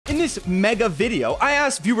this mega video, I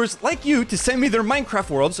asked viewers like you to send me their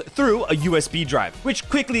Minecraft worlds through a USB drive, which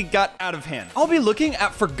quickly got out of hand. I'll be looking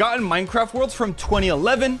at forgotten Minecraft worlds from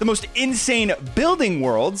 2011, the most insane building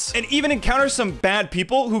worlds, and even encounter some bad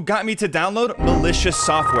people who got me to download malicious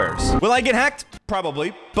softwares. Will I get hacked?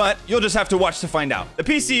 Probably, but you'll just have to watch to find out. The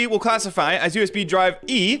PC will classify as USB drive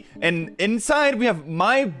E, and inside we have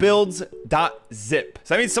mybuilds.zip.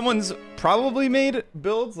 So that means someone's probably made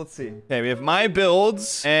builds. Let's see. Okay, we have my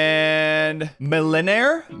builds and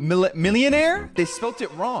millionaire. They spelt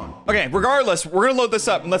it wrong. Okay, regardless, we're gonna load this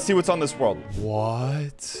up and let's see what's on this world.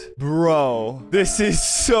 What? Bro, this is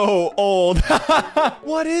so old.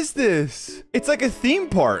 What is this? It's like a theme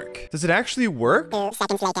park. Does it actually work? 2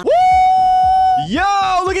 seconds later. Woo!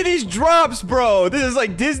 Yo, look at these drops, bro. This is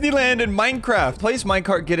like Disneyland and Minecraft. Place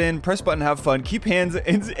minecart, get in, press button, have fun. Keep hands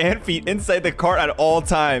and feet inside the cart at all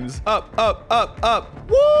times. Up, up, up, up.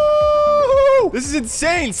 Woo! This is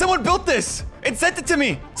insane. Someone built this and sent it to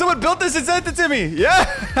me. Someone built this and sent it to me.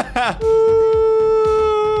 Yeah.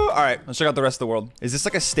 All right, let's check out the rest of the world. Is this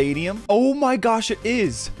like a stadium? Oh my gosh, it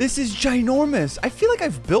is. This is ginormous. I feel like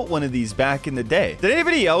I've built one of these back in the day. Did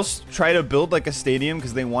anybody else try to build like a stadium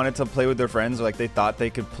because they wanted to play with their friends, or like they thought they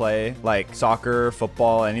could play like soccer,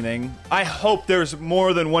 football, anything? I hope there's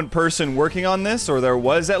more than one person working on this, or there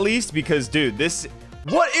was at least, because dude,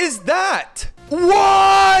 what is that?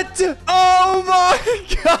 What? Oh my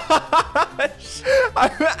gosh.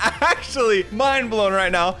 I'm actually mind blown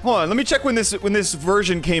right now. Hold on, let me check when this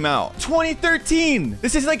version came out. 2013.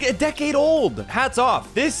 This is like a decade old. Hats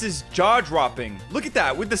off. This is jaw-dropping. Look at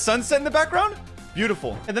that with the sunset in the background.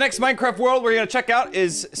 Beautiful. And the next Minecraft world we're gonna check out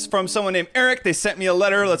is from someone named Eric. They sent me a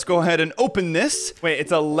letter. Let's go ahead and open this. Wait,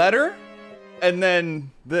 it's a letter? And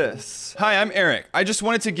then this. Hi, I'm Eric. I just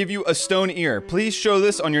wanted to give you a stone ear. Please show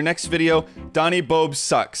this on your next video. Donnie Bob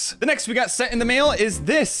sucks. The next we got sent in the mail is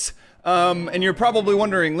this. And you're probably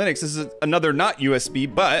wondering, Lynix, this is another not USB,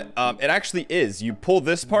 but it actually is. You pull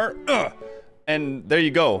this part, and there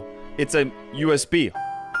you go. It's a USB.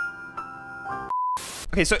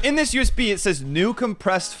 Okay, so in this USB, it says new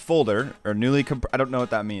compressed folder, or newly I don't know what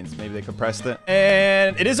that means. Maybe they compressed it.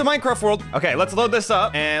 And it is a Minecraft world. Okay, let's load this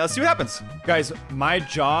up and let's see what happens. Guys, my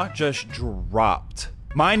jaw just dropped.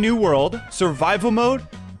 My new world, survival mode,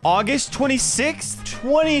 August 26th,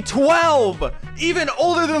 2012. Even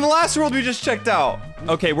older than the last world we just checked out.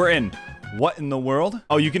 Okay, we're in. What in the world?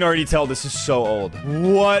 Oh, you can already tell this is so old.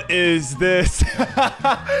 What is this?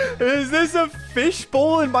 Is this a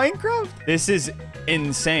fishbowl in Minecraft? This is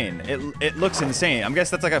insane. It looks insane. I guess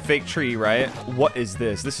that's like a fake tree, right? What is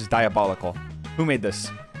this? This is diabolical. Who made this?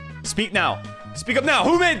 Speak now. Speak up now.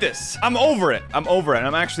 Who made this? I'm over it. I'm over it.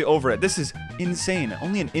 I'm actually over it. This is insane.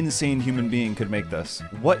 Only an insane human being could make this.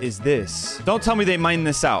 What is this? Don't tell me they mined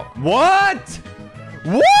this out. What?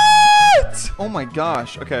 What? Oh my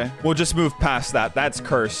gosh. Okay. We'll just move past that. That's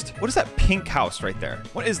cursed. What is that pink house right there?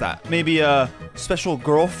 What is that? Maybe a special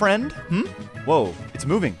girlfriend? Whoa, it's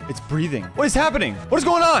moving. It's breathing. What is happening? What is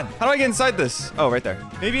going on? How do I get inside this? Oh, right there.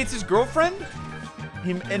 Maybe it's his girlfriend?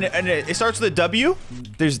 And it starts with a W?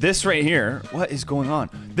 There's this right here. What is going on?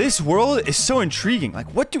 This world is so intriguing.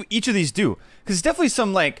 Like, what do each of these do? Because it's definitely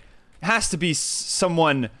some, like, has to be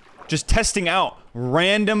someone just testing out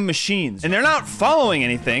random machines. And they're not following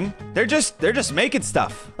anything. They're just making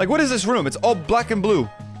stuff. Like, what is this room? It's all black and blue.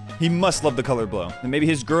 He must love the color blue. And maybe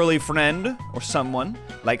his girly friend or someone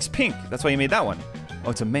likes pink. That's why he made that one.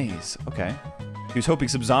 Oh, it's a maze. Okay. He was hoping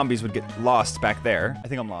some zombies would get lost back there. I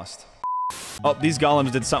think I'm lost. Oh, these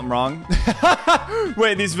golems did something wrong.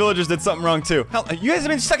 Wait, these villagers did something wrong too. Hell, you guys have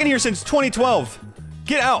been stuck in here since 2012.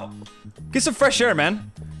 Get out. Get some fresh air,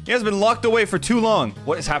 man. You guys have been locked away for too long.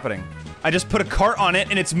 What is happening? I just put a cart on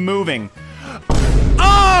it and it's moving.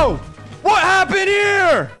 Oh! What happened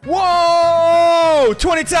here? Whoa!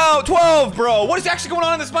 2012, bro. What is actually going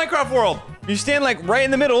on in this Minecraft world? You stand like right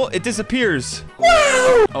in the middle, it disappears. Woo!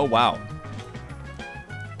 Oh, wow.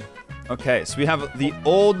 Okay, so we have the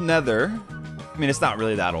old nether. I mean, it's not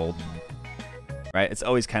really that old, right? It's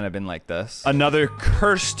always kind of been like this. Another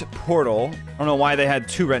cursed portal. I don't know why they had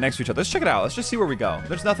two right next to each other. Let's check it out. Let's just see where we go.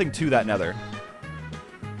 There's nothing to that nether.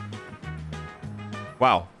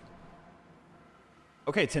 Wow.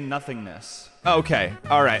 Okay, to nothingness. Okay,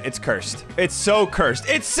 all right, it's cursed. It's so cursed.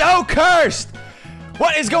 It's so cursed!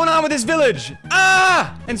 What is going on with this village?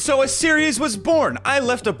 Ah! And so a series was born. I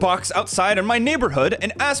left a box outside in my neighborhood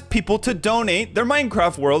and asked people to donate their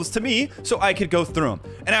Minecraft worlds to me so I could go through them.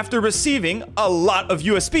 And after receiving a lot of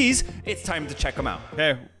USBs, it's time to check them out.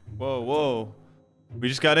 Okay, whoa, whoa. We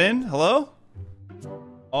just got in, hello?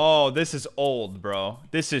 Oh, this is old, bro.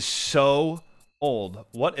 This is so old.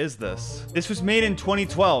 What is this? This was made in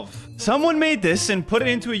 2012. Someone made this and put it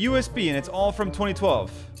into a USB, and it's all from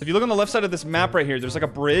 2012. If you look on the left side of this map right here, there's like a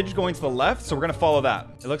bridge going to the left, so we're gonna follow that.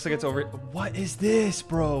 It looks like it's over. What is this,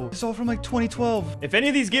 bro? It's all from like 2012. If any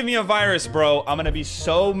of these give me a virus, bro, I'm gonna be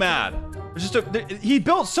so mad. There's just he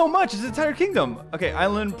built so much. His entire kingdom. Okay,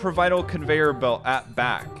 island provider conveyor belt at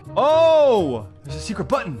back. Oh, there's a secret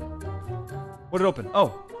button. What did it open?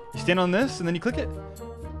 Oh, you stand on this and then you click it.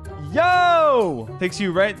 Yo! Takes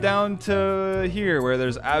you right down to here where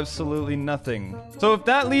there's absolutely nothing. So if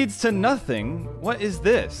that leads to nothing, what is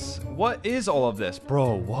this? What is all of this?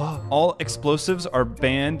 Bro, what? All explosives are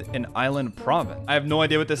banned in Island Province. I have no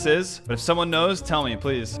idea what this is, but if someone knows, tell me,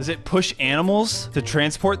 please. Does it push animals to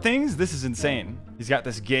transport things? This is insane. He's got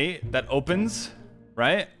this gate that opens,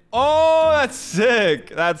 right? Oh, that's sick.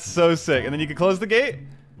 That's so sick. And then you can close the gate.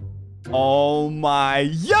 Oh my,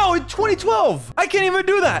 yo, in 2012, I can't even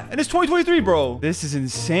do that, and it's 2023, bro. This is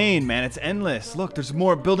insane, man. It's endless. Look, there's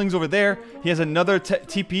more buildings over there. He has another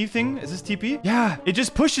TP thing. Is this TP? Yeah, it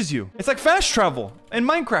just pushes you. It's like fast travel in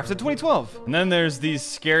Minecraft in 2012. And then there's these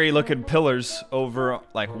scary looking pillars over,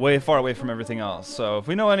 like, way far away from everything else. So if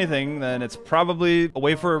we know anything, then it's probably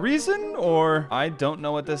away for a reason, or I don't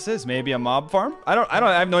know what this is. Maybe a mob farm? I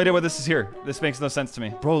have no idea what this is here. This makes no sense to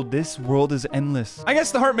me. Bro, this world is endless. I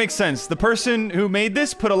guess the heart makes sense. The person who made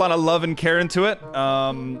this put a lot of love and care into it.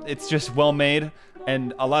 It's just well made,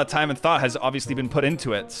 and a lot of time and thought has obviously been put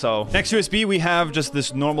into it. So next USB, we have just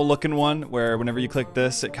this normal looking one where whenever you click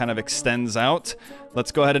this, it kind of extends out.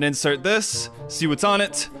 Let's go ahead and insert this, see what's on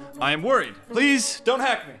it. I am worried. Please don't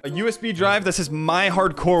hack me. A USB drive. This is my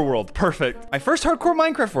hardcore world. Perfect. My first hardcore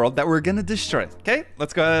Minecraft world that we're gonna destroy. Okay,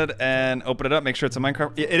 let's go ahead and open it up. Make sure it's a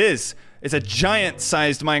Minecraft. It is. It's a giant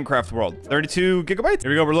sized Minecraft world. 32 gigabytes.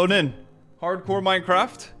 Here we go. We're loading in. Hardcore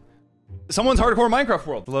Minecraft. Someone's hardcore Minecraft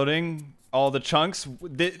world. Loading all the chunks.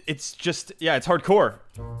 It's just, yeah, it's hardcore.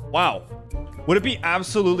 Wow. Would it be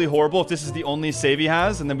absolutely horrible if this is the only save he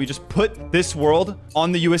has and then we just put this world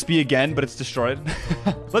on the USB again, but it's destroyed?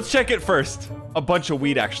 Let's check it first. A bunch of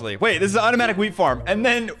wheat, actually. Wait, this is an automatic wheat farm. And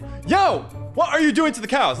then, yo, what are you doing to the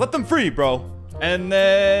cows? Let them free, bro. And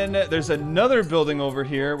then there's another building over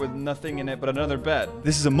here with nothing in it but another bed.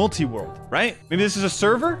 This is a multi-world, right? Maybe this is a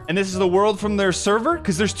server and this is the world from their server,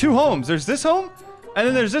 because there's two homes. There's this home and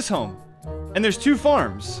then there's this home. And there's two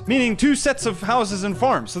farms, meaning two sets of houses and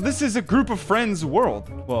farms. So this is a group of friends world.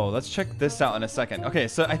 Whoa, let's check this out in a second. Okay,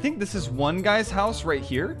 so I think this is one guy's house right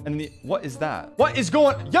here. And what is that? What is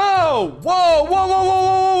going? Yo! Whoa, whoa, whoa, whoa, whoa,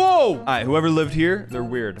 whoa, whoa! All right, whoever lived here, they're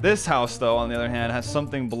weird. This house, though, on the other hand, has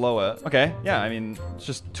something below it. Okay, yeah, I mean, it's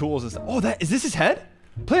just tools and stuff. Oh, is this his head?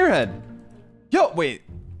 Player head. Yo, wait.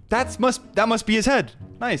 That must be his head.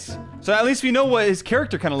 Nice. So at least we know what his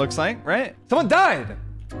character kind of looks like, right? Someone died.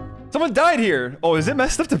 Someone died here. Oh, is it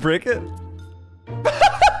messed up to break it?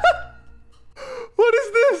 What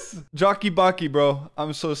is this? Jockey Baki, bro.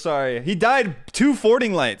 I'm so sorry. He died 2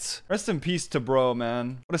 fording lights. Rest in peace to bro,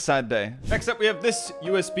 man. What a sad day. Next up, we have this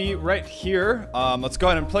USB right here. Let's go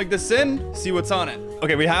ahead and plug this in, see what's on it.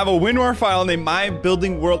 Okay, we have a WinRAR file named My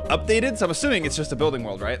Building World Updated. So I'm assuming it's just a building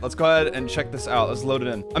world, right? Let's go ahead and check this out. Let's load it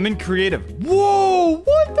in. I'm in creative. Whoa,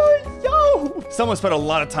 what the, yo? Someone spent a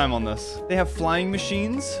lot of time on this. They have flying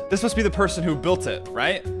machines. This must be the person who built it,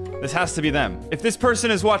 right? This has to be them. If this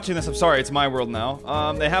person is watching this, I'm sorry, it's my world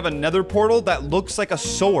now. They have a nether portal that looks like a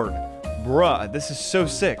sword. Bruh, this is so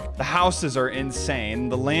sick. The houses are insane.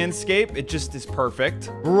 The landscape, it just is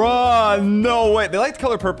perfect. Bruh, no way. They like the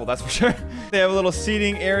color purple, that's for sure. They have a little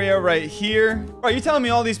seating area right here. Bro, you telling me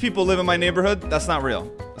all these people live in my neighborhood? That's not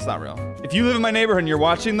real. That's not real. If you live in my neighborhood and you're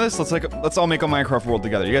watching this, let's all make a Minecraft world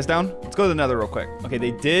together. You guys down? Let's go to the nether real quick. Okay,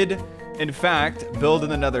 they did, in fact, build in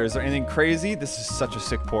the nether. Is there anything crazy? This is such a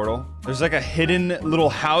sick portal. There's like a hidden little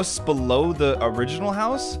house below the original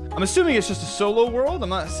house. I'm assuming it's just a solo world. I'm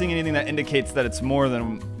not seeing anything that indicates that it's more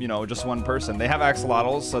than, you know, just one person. They have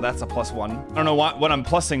axolotls, so that's a +1. I don't know what I'm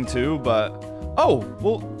plussing to, but... Oh,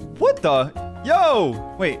 well, what the?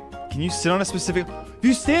 Yo! Wait, can you sit on a specific... If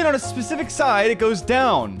you stand on a specific side, it goes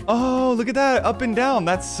down. Oh, look at that. Up and down.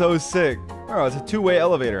 That's so sick. Oh, it's a 2-way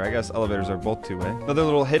elevator. I guess elevators are both 2-way. Another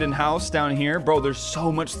little hidden house down here. Bro, there's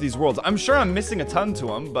so much to these worlds. I'm sure I'm missing a ton to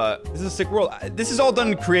them, but this is a sick world. This is all done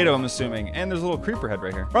in creative, I'm assuming. And there's a little creeper head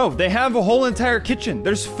right here. Bro, they have a whole entire kitchen.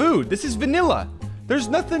 There's food. This is vanilla. There's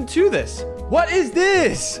nothing to this. What is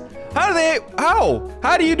this? How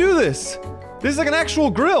do you do this? This is like an actual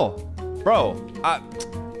grill. Bro,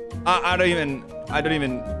 I don't even... I don't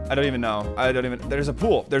even know. There's a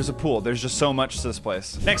pool. There's a pool. There's just so much to this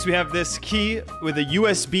place. Next, we have this key with a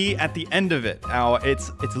USB at the end of it. Now,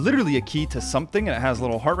 it's literally a key to something, and it has a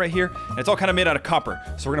little heart right here, and it's all kind of made out of copper.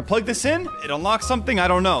 So we're gonna plug this in. It unlocks something. I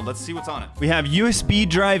don't know. Let's see what's on it. We have USB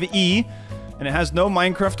drive E, and it has no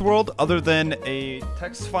Minecraft world other than a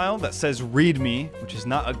text file that says readme, which is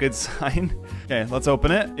not a good sign. Okay, let's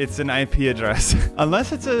open it. It's an IP address.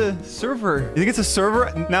 Unless it's a server. You think it's a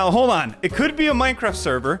server? Now, hold on. It could be a Minecraft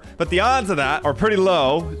server, but the odds of that are pretty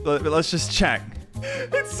low. But let's just check.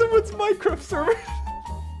 It's someone's Minecraft server.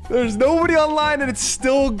 There's nobody online and it's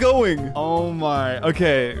still going. Oh my.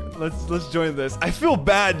 Okay, let's join this. I feel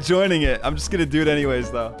bad joining it. I'm just gonna do it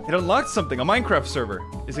anyways though. It unlocked something, a Minecraft server.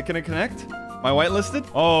 Is it gonna connect? Am I whitelisted?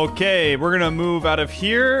 Okay, we're gonna move out of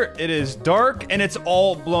here. It is dark and it's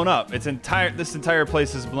all blown up. This entire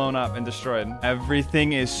place is blown up and destroyed.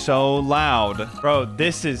 Everything is so loud. Bro,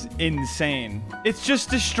 this is insane. It's just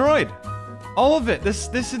destroyed. All of it.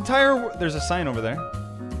 This entire... There's a sign over there.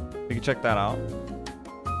 We can check that out.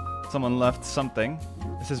 Someone left something.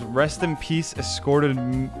 It says, rest in peace, escorted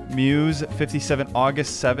Muse, 57,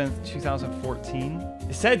 August 7th, 2014.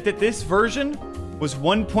 It said that this version was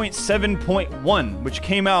 1.7.1, which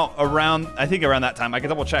came out around, I think around that time. I can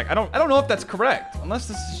double check. I don't know if that's correct. Unless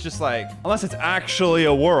this is just like, unless it's actually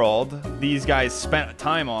a world these guys spent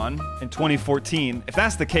time on in 2014. If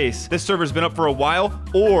that's the case, this server's been up for a while,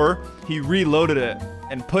 or he reloaded it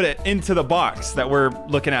and put it into the box that we're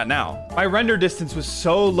looking at now. My render distance was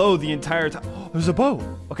so low the entire time. Oh, there's a boat.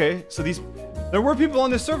 Okay, so there were people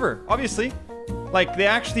on this server, obviously. Like, they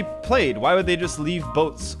actually played. Why would they just leave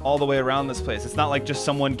boats all the way around this place? It's not like just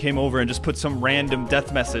someone came over and just put some random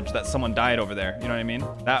death message that someone died over there. You know what I mean?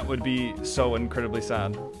 That would be so incredibly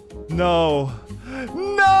sad. No.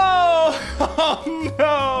 No! Oh,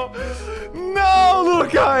 no! No,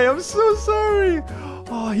 little guy, I'm so sorry.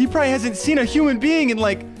 Oh, he probably hasn't seen a human being in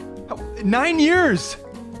like 9 years.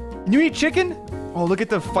 And you eat chicken? Oh, look at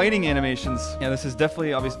the fighting animations. Yeah, this is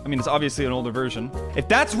definitely obvious. I mean, it's obviously an older version. If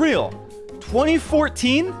that's real,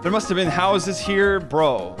 2014? There must have been houses here,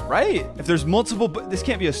 bro, right? If there's multiple, this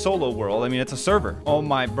can't be a solo world. I mean, it's a server. Oh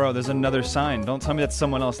my, bro, there's another sign. Don't tell me that's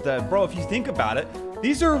someone else dead. Bro, if you think about it,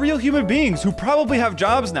 these are real human beings who probably have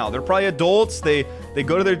jobs now. They're probably adults. They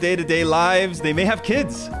go to their day-to-day lives. They may have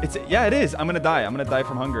kids. Yeah, it is. I'm gonna die. I'm gonna die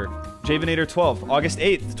from hunger. Javinator 12, August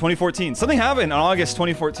 8th, 2014. Something happened on August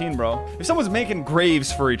 2014, bro. If someone's making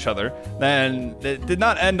graves for each other, then it did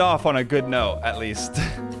not end off on a good note, at least.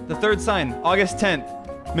 The third sign, August 10th,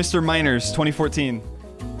 Mr. Miners, 2014.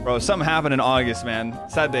 Bro, something happened in August, man.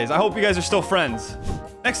 Sad days. I hope you guys are still friends.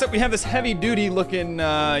 Next up, we have this heavy-duty looking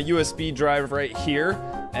USB drive right here.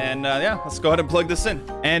 And yeah, let's go ahead and plug this in.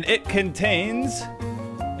 And it contains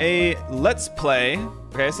a Let's Play.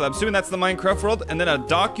 Okay, so I'm assuming that's the Minecraft world. And then a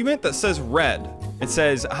document that says red. It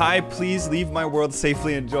says, hi, please leave my world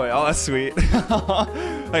safely, enjoy. Oh, that's sweet.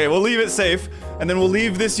 Okay, we'll leave it safe. And then we'll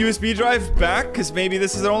leave this USB drive back, because maybe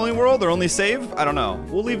this is their only world or only save. I don't know.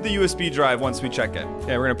 We'll leave the USB drive once we check it.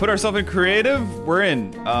 Okay, we're gonna put ourselves in creative. We're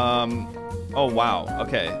in. Oh, wow.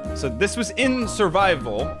 Okay, so this was in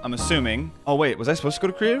survival, I'm assuming. Oh, wait, was I supposed to go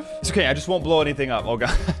to creative? It's okay, I just won't blow anything up. Oh, God.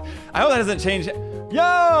 I hope that doesn't change.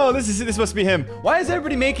 Yo, this must be him. Why is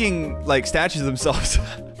everybody making, like, statues of themselves?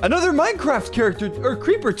 Another Minecraft character, or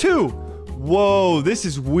creeper, too. Whoa, this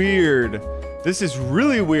is weird. This is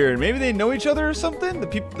really weird. Maybe they know each other or something?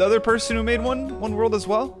 The other person who made one world as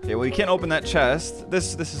well? Okay, well, you can't open that chest.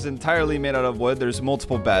 This is entirely made out of wood. There's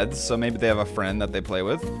multiple beds, so maybe they have a friend that they play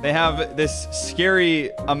with. They have this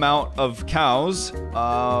scary amount of cows.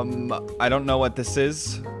 I don't know what this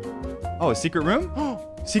is. Oh, a secret room?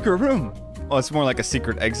 Secret room. Oh, it's more like a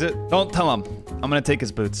secret exit. Don't tell him. I'm gonna take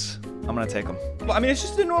his boots. I'm gonna take them. Well, I mean, it's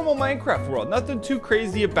just a normal Minecraft world. Nothing too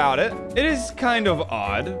crazy about it. It is kind of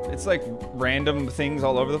odd. It's like random things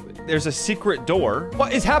all over There's a secret door.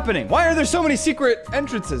 What is happening? Why are there so many secret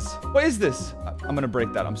entrances? What is this? I'm gonna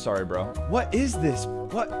break that. I'm sorry, bro. What is this?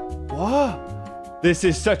 What? This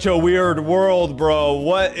is such a weird world, bro.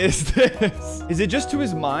 What is this? Is it just to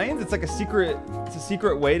his mind? It's like a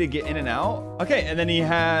secret way to get in and out. Okay, and then he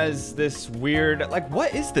has this weird, like,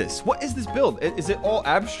 what is this? What is this build? Is it all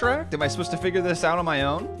abstract? Am I supposed to figure this out on my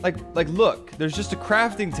own? Like, look, there's just a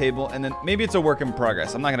crafting table, and then maybe it's a work in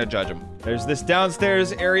progress. I'm not gonna judge him. There's this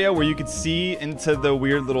downstairs area where you could see into the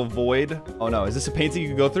weird little void. Oh no, is this a painting you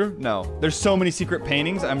can go through? No. There's so many secret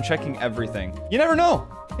paintings. I'm checking everything. You never know.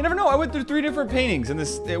 You never know. I went through 3 different paintings and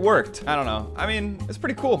it worked. I don't know. I mean, it's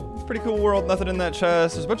pretty cool. It's a pretty cool world. Nothing in that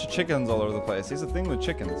chest. There's a bunch of chickens all over the place. Here's the thing with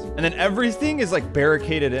chickens. And then everything is like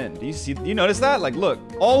barricaded in. Do you notice that? Like, look,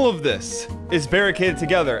 all of this is barricaded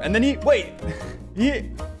together. And then he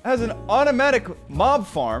has an automatic mob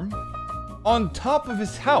farm on top of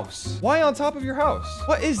his house. Why on top of your house?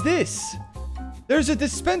 What is this? There's a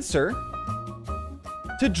dispenser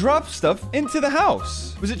to drop stuff into the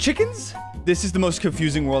house. Was it chickens? This is the most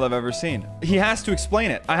confusing world I've ever seen. He has to explain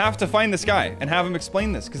it. I have to find this guy and have him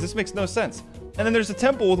explain this because this makes no sense. And then there's a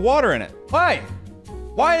temple with water in it. Why?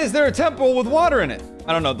 Why is there a temple with water in it?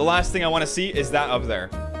 I don't know. The last thing I want to see is that up there.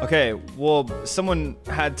 Okay, well, someone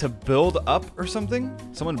had to build up or something.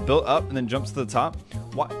 Someone built up and then jumps to the top.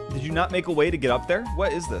 Why? Did you not make a way to get up there?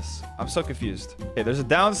 What is this? I'm so confused. Okay, there's a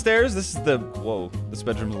downstairs. This is the... Whoa, this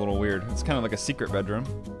bedroom's a little weird. It's kind of like a secret bedroom.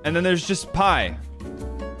 And then there's just pie.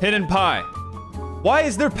 Hidden pie. Why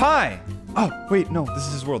is there pie? Oh, wait, no, this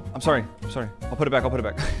is his world. I'm sorry. I'll put it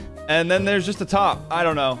back. And then there's just a top. I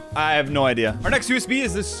don't know. I have no idea. Our next USB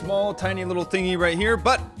is this small, tiny little thingy right here,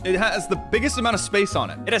 but it has the biggest amount of space on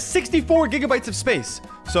it. It has 64 gigabytes of space.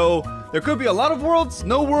 So there could be a lot of worlds,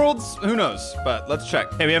 no worlds, who knows? But let's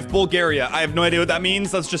check. Hey, we have Bulgaria. I have no idea what that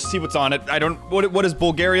means. Let's just see what's on it. What is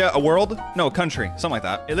Bulgaria? A world? No, a country. Something like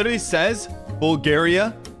that. It literally says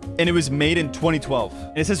Bulgaria, and it was made in 2012.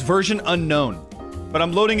 And it says version unknown. But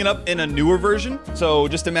I'm loading it up in a newer version. So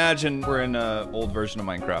just imagine we're in an old version of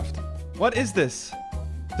Minecraft. What is this?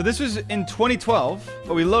 So this was in 2012,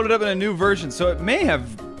 but we loaded up in a new version. So it may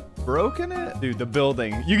have broken it. Dude, the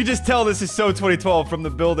building. You can just tell this is so 2012 from the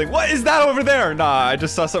building. What is that over there? Nah, I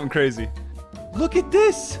just saw something crazy. Look at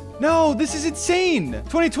this. No, this is insane.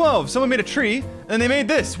 2012, someone made a tree and they made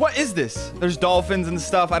this. What is this? There's dolphins and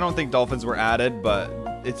stuff. I don't think dolphins were added, but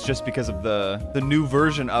it's just because of the new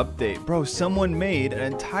version update. Bro, someone made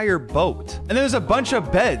an entire boat. And there's a bunch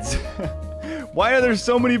of beds. Why are there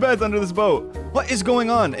so many beds under this boat? What is going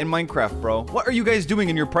on in Minecraft, bro? What are you guys doing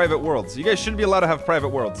in your private worlds? You guys shouldn't be allowed to have private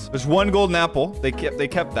worlds. There's one golden apple. They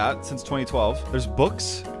kept that since 2012. There's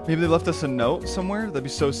books. Maybe they left us a note somewhere. That'd be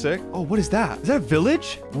so sick. Oh, what is that? Is that a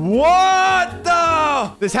village? What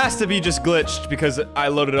the? This has to be just glitched because I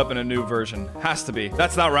loaded up in a new version. Has to be.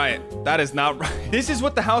 That's not right. That is not right. This is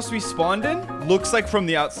what the house we spawned in looks like from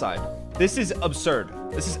the outside. This is absurd.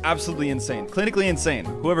 This is absolutely insane. Clinically insane.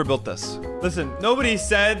 Whoever built this. Listen, nobody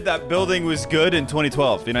said that building was good in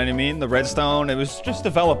 2012. You know what I mean? The redstone, it was just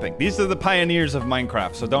developing. These are the pioneers of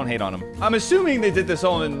Minecraft, so don't hate on them. I'm assuming they did this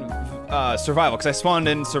all in survival, because I spawned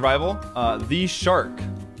in survival. The shark.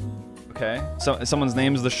 Okay. So someone's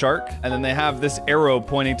name is the shark, and then they have this arrow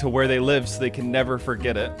pointing to where they live so they can never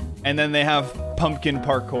forget it. And then they have pumpkin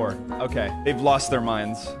parkour. Okay. They've lost their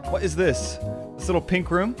minds. What is this? This little pink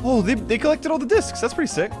room. Oh, they collected all the discs. That's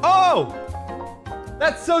pretty sick. Oh,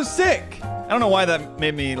 that's so sick. I don't know why that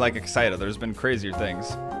made me like excited. There's been crazier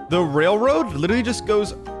things. The railroad literally just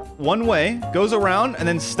goes one way, goes around, and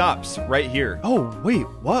then stops right here. Oh, wait,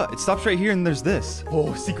 what? It stops right here and there's this.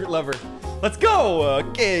 Oh, secret lever. Let's go.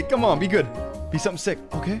 Okay, come on, be good. Be something sick.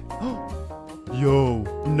 Okay. Oh, yo,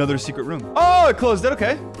 another secret room. Oh, it closed it.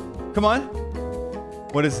 Okay. Come on.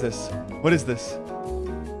 What is this? What is this?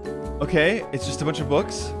 Okay, it's just a bunch of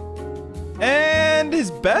books. And his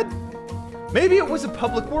bed? Maybe it was a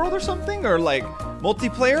public world or something, or like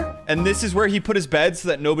multiplayer. And this is where he put his bed so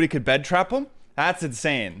that nobody could bed trap him. That's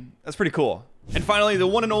insane. That's pretty cool. And finally, the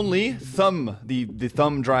one and only thumb, the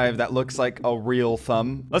thumb drive that looks like a real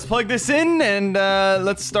thumb. Let's plug this in and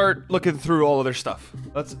let's start looking through all of their stuff.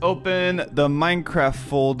 Let's open the Minecraft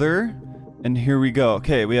folder. And here we go.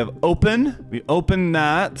 Okay, we have open. We open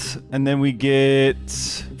that, and then we get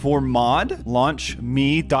for mod launch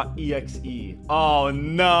me.exe. Oh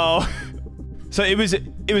no. So it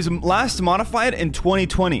was last modified in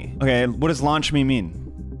 2020. Okay, what does launch me mean?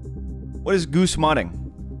 What is goose modding?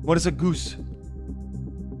 What is a goose?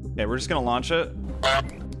 Okay, we're just gonna launch it.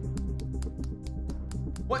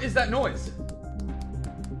 What is that noise?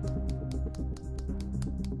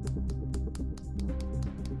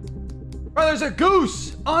 Bro, there's a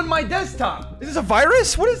goose on my desktop. Is this a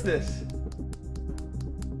virus? What is this?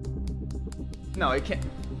 No, it can't.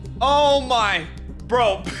 Oh my,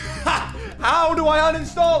 bro. How do I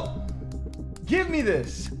uninstall? Give me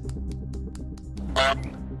this.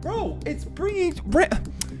 Bro, it's bringing...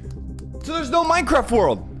 So there's no Minecraft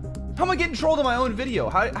world. How am I getting trolled in my own video?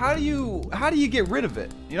 How do you get rid of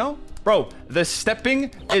it? You know? Bro, the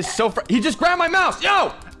stepping is so he just grabbed my mouse.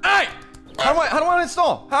 Yo! Hey! How do I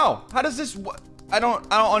uninstall? How does this... I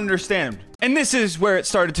don't understand. And this is where it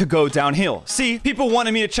started to go downhill. See, people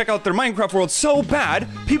wanted me to check out their Minecraft world so bad,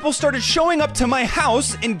 people started showing up to my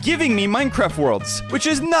house and giving me Minecraft worlds, which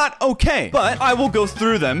is not okay. But I will go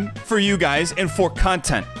through them for you guys and for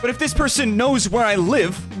content. But if this person knows where I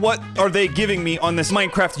live, what are they giving me on this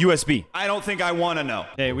Minecraft USB? I don't think I want to know.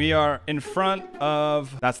 Okay, we are in front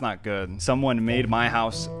of... That's not good. Someone made my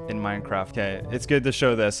house in Minecraft. Okay, it's good to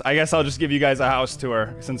show this. I guess I'll just give you guys a house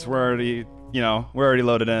tour since we're already... You know, we're already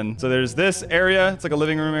loaded in. So there's this area. It's like a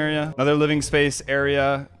living room area. Another living space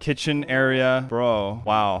area. Kitchen area. Bro,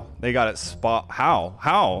 wow. They got it spot.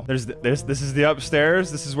 How? This is the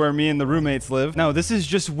upstairs. This is where me and the roommates live. No, this is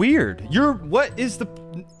just weird. What is the...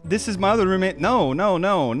 This is my other roommate.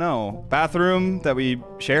 No. Bathroom that we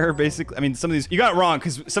share, basically. I mean, some of these... You got it wrong,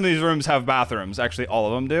 because some of these rooms have bathrooms. Actually, all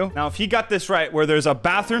of them do. Now, if he got this right, where there's a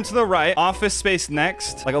bathroom to the right, office space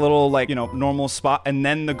next, like a little, like, you know, normal spot, and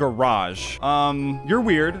then the garage. You're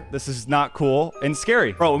weird. This is not cool and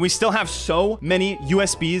scary. Bro, and we still have so many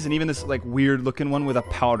USBs and even this, like, weird-looking one with a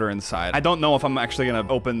powder inside. I don't know if I'm actually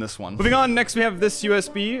gonna open this one. Moving on, next we have this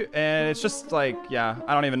USB, and it's just, like, yeah,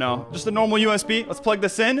 I don't even know. Just a normal USB. Let's plug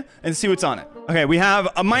this in and see what's on it. Okay, we have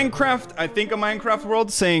a Minecraft, I think a Minecraft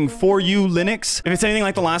world saying for you Lynix. If it's anything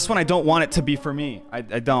like the last one, I don't want it to be for me. I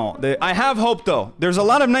don't. I have hope though. There's a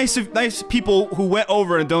lot of nice people who went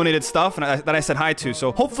over and donated stuff and that I said hi to.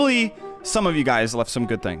 So hopefully some of you guys left some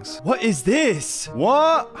good things. What is this?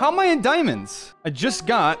 What? How am I in diamonds? I just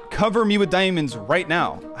got cover me with diamonds right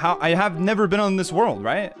now. How? I have never been on this world,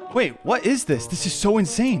 right? Wait, what is this? This is so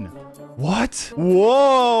insane. What?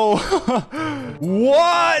 Whoa.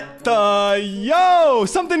 What the? Yo,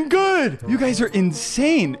 something good. You guys are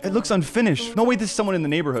insane. It looks unfinished. No way this is someone in the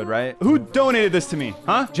neighborhood, right? Who donated this to me?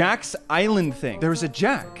 Huh? Jack's Island thing. There's a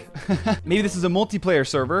Jack. Maybe this is a multiplayer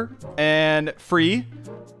server and free.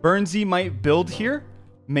 Burnsy might build here.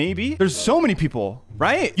 Maybe. There's so many people,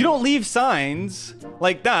 right? You don't leave signs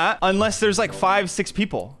like that unless there's like 5-6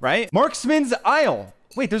 people, right? Marksman's Isle.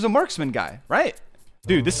 Wait, there's a marksman guy, right?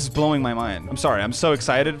 Dude, this is blowing my mind. I'm sorry. I'm so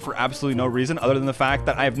excited for absolutely no reason other than the fact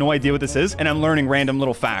that I have no idea what this is and I'm learning random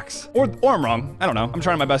little facts. Or I'm wrong. I don't know. I'm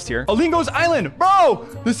trying my best here. Olingo's Island. Bro,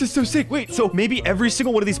 this is so sick. Wait, so maybe every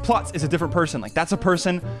single one of these plots is a different person. Like that's a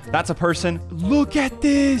person. That's a person. Look at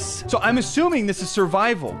this. So I'm assuming this is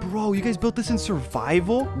survival. Bro, you guys built this in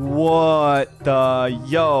survival? What the?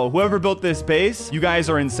 Yo, whoever built this base, you guys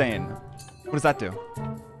are insane. What does that do?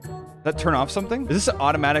 That turn off something? Is this an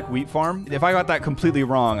automatic wheat farm? If I got that completely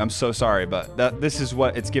wrong, I'm so sorry, but this is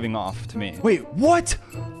what it's giving off to me. Wait, what?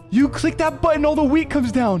 You click that button, all the wheat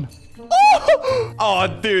comes down. Oh,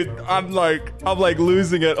 oh dude, I'm like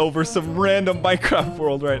losing it over some random Minecraft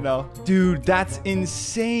world right now. Dude, that's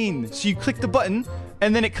insane. So you click the button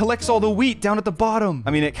and then it collects all the wheat down at the bottom. I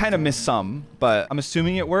mean, it kind of missed some, but I'm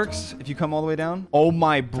assuming it works if you come all the way down. Oh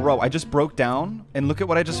my bro, I just broke down and look at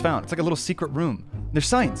what I just found. It's like a little secret room. There's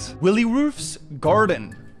signs. Willy Roof's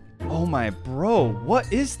Garden. Oh my bro,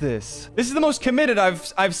 what is this? This is the most committed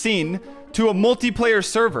I've seen to a multiplayer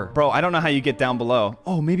server. Bro, I don't know how you get down below.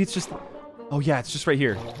 Oh, maybe it's just... Oh yeah, it's just right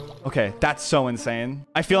here. Okay, that's so insane.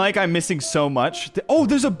 I feel like I'm missing so much. Oh,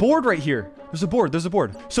 there's a board right here. There's a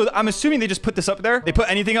board. So I'm assuming they just put this up there. They put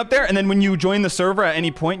anything up there, and then when you join the server at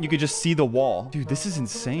any point, you could just see the wall. Dude, this is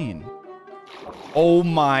insane. Oh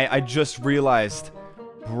my, I just realized.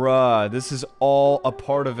 Bruh, this is all a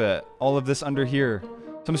part of it. All of this under here.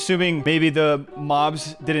 So I'm assuming maybe the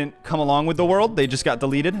mobs didn't come along with the world. They just got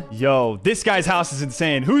deleted. Yo, this guy's house is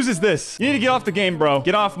insane. Whose is this? You need to get off the game, bro.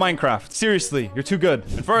 Get off Minecraft. Seriously, you're too good.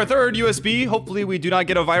 And for our third USB, hopefully we do not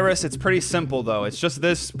get a virus. It's pretty simple, though. It's just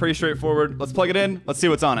this. Pretty straightforward. Let's plug it in. Let's see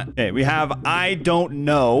what's on it. Okay, we have I don't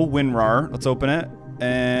know WinRAR. Let's open it.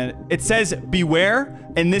 And it says beware.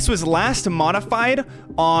 And this was last modified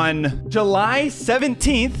on July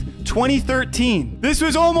 17th, 2013. This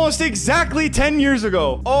was almost exactly 10 years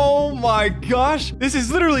ago. Oh my gosh. This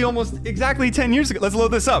is literally almost exactly 10 years ago. Let's load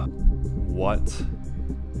this up. What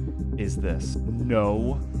is this?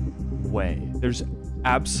 No way. There's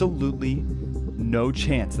absolutely no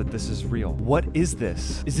chance that this is real. What is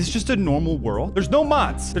this? Is this just a normal world? There's no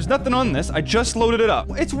mods. There's nothing on this. I just loaded it up.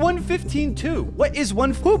 It's 1.15.2. What is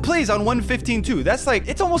who plays on 1.15.2? That's like,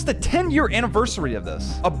 it's almost the 10-year anniversary of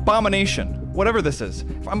this. Abomination. Whatever this is.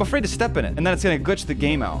 I'm afraid to step in it, and then it's gonna glitch the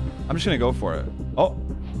game out. I'm just gonna go for it. Oh.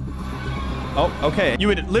 Oh, okay. You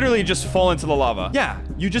would literally just fall into the lava. Yeah,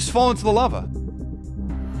 you just fall into the lava.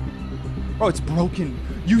 Oh, it's broken.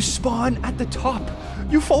 You spawn at the top.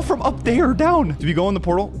 You fall from up there down. Do we go in the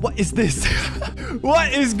portal? What is this?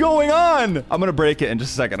 What is going on? I'm gonna break it in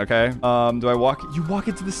just a second, okay? Do I walk? You walk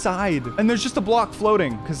it to the side. And there's just a block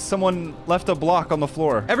floating because someone left a block on the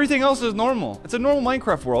floor. Everything else is normal. It's a normal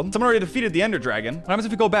Minecraft world. Someone already defeated the Ender Dragon. What happens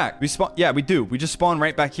if we go back? We spawn. Yeah, we do. We just spawn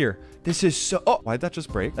right back here. This is so... Oh, why did that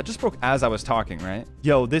just break? That just broke as I was talking, right?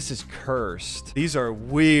 Yo, this is cursed. These are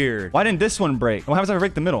weird. Why didn't this one break? What happens if I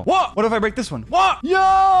break the middle? What? What if I break this one? What?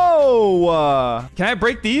 Yo! Can I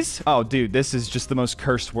break these? Oh, dude, this is just the most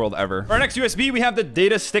cursed world ever. For our next USB, we have the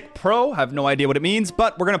Data Stick Pro. I have no idea what it means,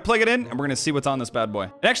 but we're going to plug it in and we're going to see what's on this bad boy.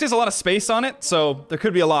 It actually has a lot of space on it, so there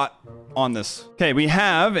could be a lot on this. Okay, we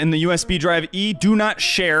have in the USB drive E, do not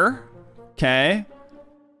share. Okay.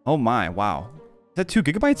 Oh my, wow. Is that 2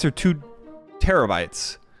 gigabytes or 2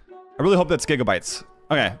 terabytes? I really hope that's gigabytes.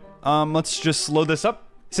 Okay, let's just load this up.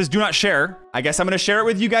 It says do not share. I guess I'm gonna share it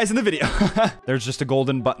with you guys in the video. There's just a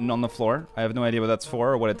golden button on the floor. I have no idea what that's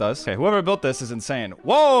for or what it does. Okay, whoever built this is insane.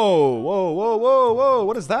 Whoa, whoa, whoa, whoa, whoa.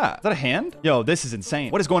 What is that? Is that a hand? Yo, this is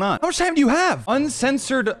insane. What is going on? How much time do you have?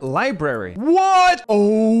 Uncensored library. What?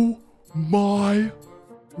 Oh my...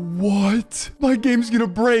 What? My game's gonna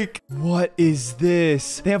break. What is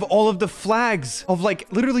this? They have all of the flags of like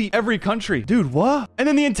literally every country. Dude, what? And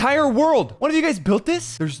then the entire world. One of you guys built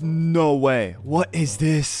this? There's no way. What is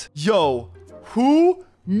this? Yo, who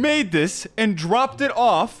made this and dropped it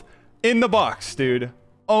off in the box, dude?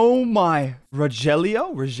 Oh my.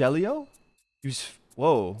 Rogelio?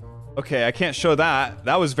 Whoa. Okay, I can't show that.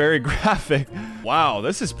 That was very graphic. Wow,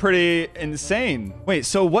 this is pretty insane. Wait,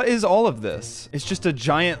 so what is all of this? It's just a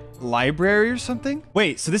giant library or something?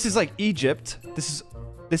 Wait, so this is like Egypt. This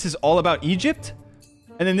is all about Egypt?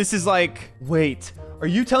 And then this is like, wait, are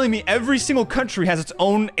you telling me every single country has its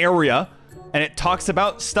own area and it talks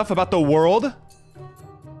about stuff about the world?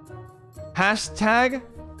 Hashtag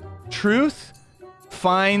truth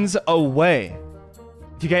finds a way.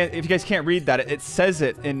 If you guys can't read that, it says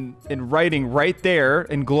it in writing right there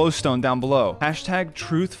in glowstone down below. Hashtag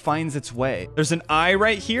truth finds its way. There's an I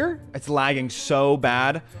right here. It's lagging so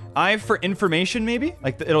bad. I for information, maybe?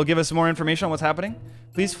 Like it'll give us more information on what's happening.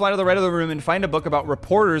 Please fly to the right of the room and find a book about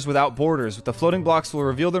reporters without borders. With the floating blocks will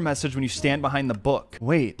reveal their message when you stand behind the book.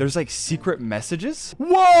 Wait, there's like secret messages?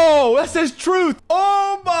 Whoa, that says truth.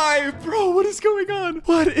 Oh my, bro, what is going on?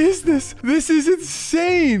 What is this? This is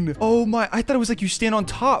insane. Oh my, I thought it was like you stand on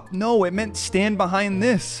top. No, it meant stand behind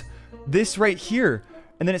this. This right here.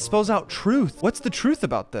 And then it spells out truth. What's the truth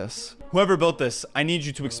about this? Whoever built this, I need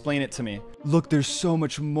you to explain it to me. Look, there's so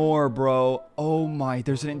much more, bro. Oh my,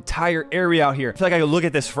 there's an entire area out here. I feel like I could look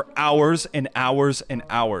at this for hours and hours and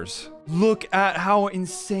hours. Look at how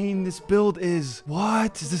insane this build is.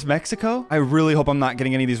 What? Is this Mexico? I really hope I'm not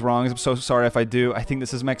getting any of these wrong. I'm so sorry if I do. I think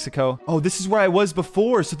this is Mexico. Oh, this is where I was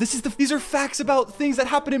before. So these are facts about things that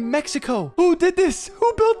happen in Mexico. Who did this?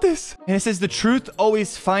 Who built this? And it says the truth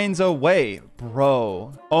always finds a way.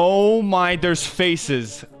 Bro. Oh my, there's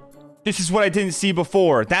faces. This is what I didn't see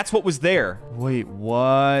before. That's what was there. Wait,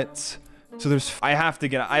 what? So I have to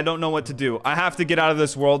get, I don't know what to do. I have to get out of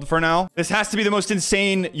this world for now. This has to be the most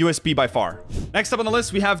insane USB by far. Next up on the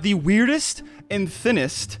list, we have the weirdest and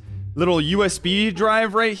thinnest little USB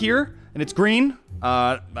drive right here. And it's green.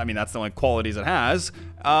 I mean, that's the only qualities it has.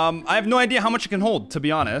 I have no idea how much it can hold, to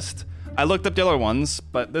be honest. I looked up the other ones,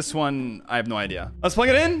 but this one, I have no idea. Let's plug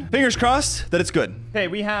it in. Fingers crossed that it's good. Okay,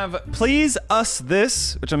 we have please us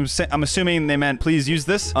this, which I'm assuming they meant please use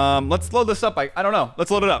this. Let's load this up. I don't know.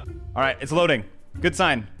 Let's load it up. All right, it's loading. Good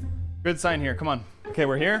sign. Good sign here. Come on. Okay,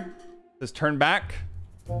 we're here. Just turn back.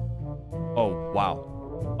 Oh, wow.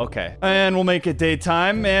 Okay. And we'll make it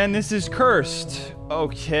daytime, and this is cursed.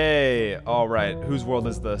 Okay. All right. Whose world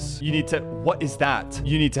is this? You need to... What is that?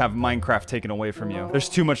 You need to have Minecraft taken away from you. There's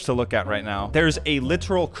too much to look at right now. There's a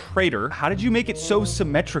literal crater. How did you make it so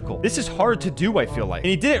symmetrical? This is hard to do, I feel like. And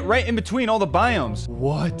he did it right in between all the biomes.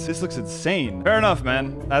 What? This looks insane. Fair enough,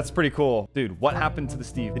 man. That's pretty cool. Dude, what happened to the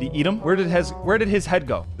Steve? Did he eat him? Where did his head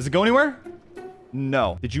go? Does it go anywhere?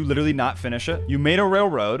 No. Did you literally not finish it? You made a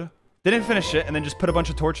railroad. Didn't finish it, and then just put a bunch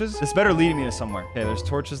of torches. This better lead me to somewhere. Okay, there's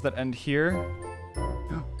torches that end here.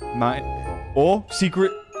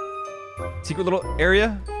 Secret little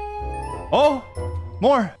area. Oh,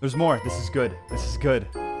 more. There's more. This is good. This is good.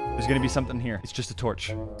 There's gonna be something here. It's just a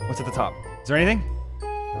torch. What's at the top? Is there anything?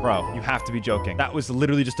 Bro, you have to be joking. That was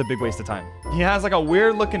literally just a big waste of time. He has like a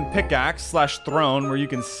weird looking pickaxe slash throne where you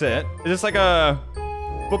can sit. Is this like a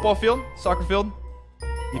football field? Soccer field?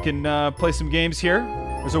 You can play some games here.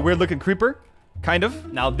 There's a weird looking creeper. Kind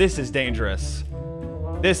of. Now this is dangerous.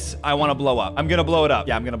 This I want to blow up. I'm gonna blow it up.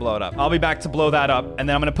 Yeah, I'm gonna blow it up. I'll be back to blow that up, and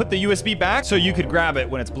then I'm gonna put the USB back so you could grab it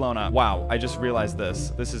when it's blown up. Wow, I just realized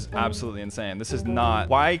this. This is absolutely insane. This is not...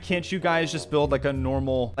 Why can't you guys just build like a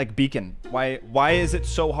normal like beacon? Why is it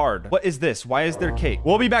so hard? What is this? Why is there cake?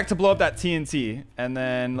 We'll be back to blow up that TNT, and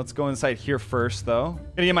then let's go inside here first though.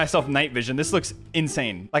 I'm gonna give myself night vision. This looks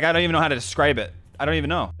insane. Like I don't even know how to describe it. I don't even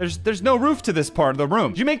know. There's no roof to this part of the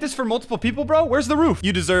room. Did you make this for multiple people, bro? Where's the roof?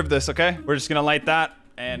 You deserve this, okay? We're just gonna light that.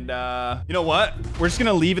 And you know what? We're just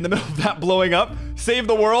gonna leave in the middle of that blowing up, save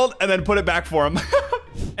the world, and then put it back for him.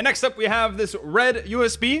 And next up, we have this red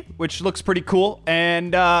USB, which looks pretty cool.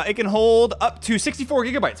 And it can hold up to 64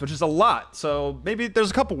 gigabytes, which is a lot. So maybe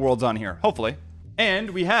there's a couple worlds on here, hopefully.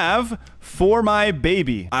 And we have For My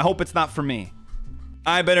Baby. I hope it's not for me.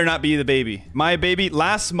 I better not be the baby. My baby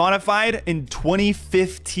last modified in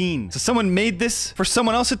 2015. So someone made this for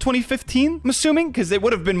someone else in 2015, I'm assuming, because it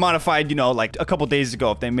would have been modified, you know, like a couple days ago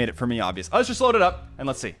if they made it for me, obviously. Let's just load it up and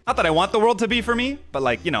let's see. Not that I want the world to be for me, but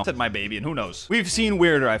like, you know, said my baby and who knows. We've seen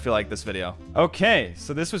weirder, I feel like, this video. Okay,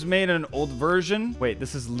 so this was made in an old version. Wait,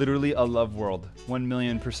 this is literally a love world.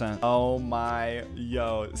 1,000,000%. Oh my,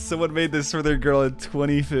 yo. Someone made this for their girl in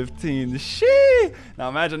 2015. Shee! Now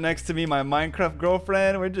imagine next to me, my Minecraft girlfriend.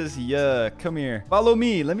 We're just, yeah, come here. Follow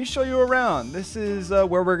me. Let me show you around. This is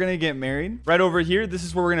where we're going to get married. Right over here, this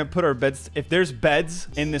is where we're going to put our beds. If there's beds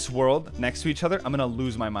in this world next to each other, I'm going to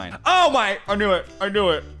lose my mind. Oh my, I knew it. I knew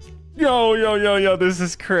it. Yo, this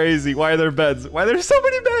is crazy. Why are there beds? Why are there so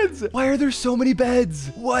many beds? Why are there so many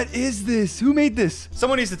beds? What is this? Who made this?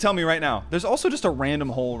 Someone needs to tell me right now. There's also just a random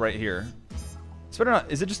hole right here. It's better not.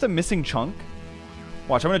 Is it just a missing chunk?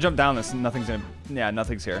 Watch, I'm going to jump down this and nothing's going to, yeah,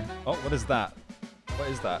 nothing's here. Oh, what is that? What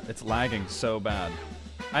is that? It's lagging so bad.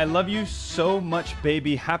 I love you so much,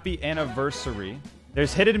 baby. Happy anniversary.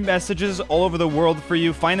 There's hidden messages all over the world for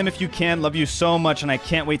you. Find them if you can. Love you so much, and I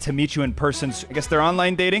can't wait to meet you in person. I guess they're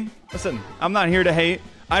online dating. Listen, I'm not here to hate.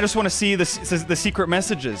 I just want to see the secret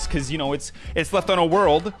messages because, you know, it's left on a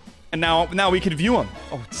world. And now we can view them.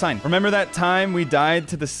 Oh, sign. Remember that time we died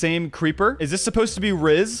to the same creeper? Is this supposed to be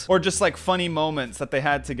Riz or just like funny moments that they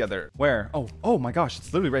had together? Where? Oh my gosh,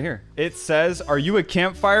 it's literally right here. It says, are you a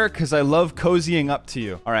campfire? Because I love cozying up to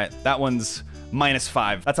you. All right, that one's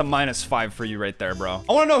 -5. That's a -5 for you right there, bro.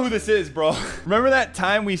 I want to know who this is, bro. Remember that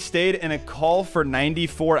time we stayed in a call for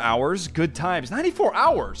 94 hours? Good times. 94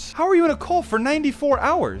 hours? How are you in a call for 94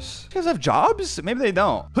 hours? You guys have jobs? Maybe they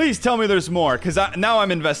don't. Please tell me there's more, because now I'm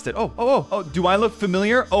invested. Oh, do I look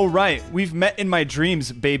familiar? Oh, right. We've met in my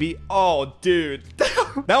dreams, baby. Oh, dude.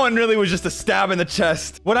 That one really was just a stab in the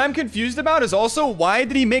chest. What I'm confused about is also, why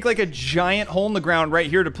did he make like a giant hole in the ground right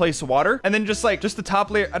here to place water? And then just the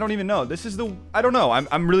top layer, I don't even know. This is the, I don't know.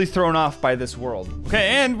 I'm really thrown off by this world. Okay,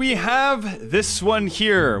 and we have this one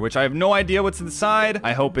here, which I have no idea what's inside.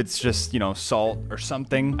 I hope it's just, you know, salt or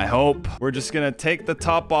something. I hope. We're just gonna take the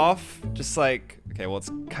top off. Just like, okay, well,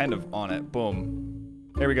 it's kind of on it. Boom.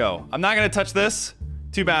 There we go. I'm not gonna touch this.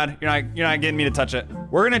 Too bad. You're not getting me to touch it.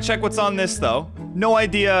 We're gonna check what's on this though. No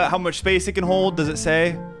idea how much space it can hold. Does it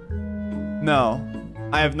say? No.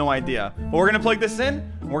 I have no idea. But we're gonna plug this in.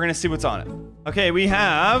 We're gonna see what's on it. Okay, we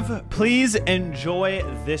have, please enjoy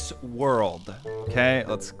this world. Okay,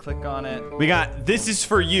 let's click on it. We got, this is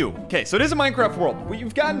for you. Okay, so it is a Minecraft world.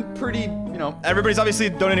 We've gotten pretty, you know, everybody's obviously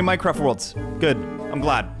donating Minecraft worlds. Good, I'm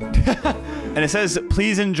glad. And it says,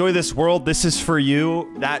 please enjoy this world. This is for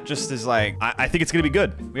you. That just is like, I think it's gonna be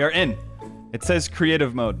good. We are in. It says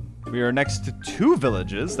creative mode. We are next to 2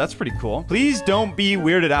 villages. That's pretty cool. Please don't be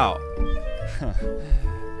weirded out.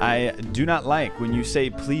 I do not like when you say,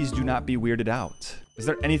 please do not be weirded out. Is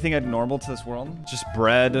there anything abnormal to this world? Just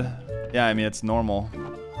bread. Yeah, I mean, it's normal.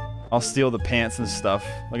 I'll steal the pants and stuff.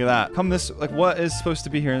 Look at that. Come this, like, what is supposed to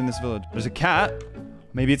be here in this village? There's a cat.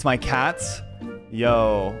 Maybe it's my cats.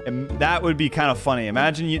 Yo, and that would be kind of funny.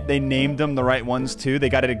 Imagine they named them the right ones too. They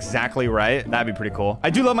got it exactly right. That'd be pretty cool. I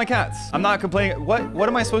do love my cats. I'm not complaining. What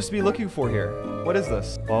am I supposed to be looking for here? What is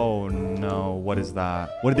this? Oh no, what is that?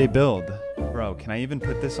 What did they build? Bro, can I even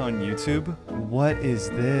put this on YouTube? What is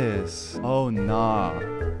this? Oh nah.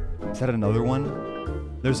 Is that another one?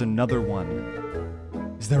 There's another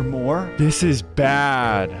one. Is there more? This is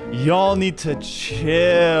bad. Y'all need to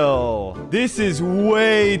chill. This is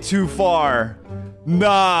way too far.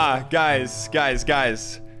 Nah, guys.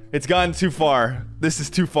 It's gone too far. This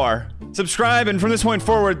is too far. Subscribe, and from this point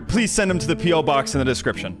forward, please send them to the P.O. box in the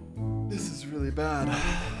description. This is really bad.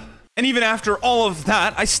 And even after all of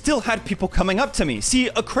that, I still had people coming up to me. See,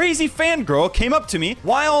 a crazy fangirl came up to me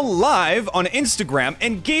while live on Instagram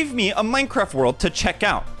and gave me a Minecraft world to check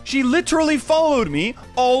out. She literally followed me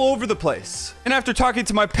all over the place. And after talking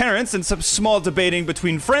to my parents and some small debating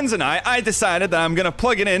between friends and I decided that I'm gonna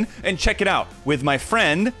plug it in and check it out with my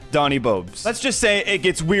friend, Donnie Bobes. Let's just say it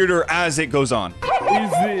gets weirder as it goes on. What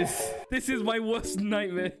is this? This is my worst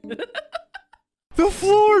nightmare. The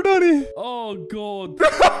floor, Donnie. Oh, God.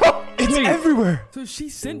 It's everywhere. So she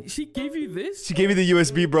gave you this? She gave me the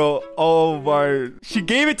USB, bro. Oh my. She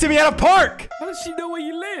gave it to me at a park. How does she know where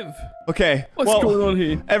you live? Okay. What's going on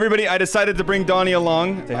here? Everybody, I decided to bring Donnie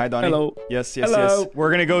along. Say hi, Donnie. Hello. Yes. Hello. We're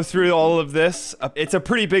going to go through all of this. It's a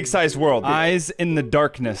pretty big sized world. Eyes in the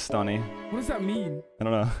darkness, Donnie. What does that mean? I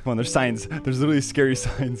don't know. Come on, there's signs. There's literally scary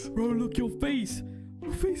signs. Bro, look, your face.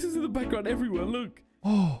 Your face is in the background everywhere. Look.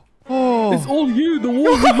 Oh. It's all you. The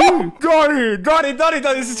walls are you. Donnie,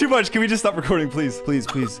 this is too much. Can we just stop recording, please?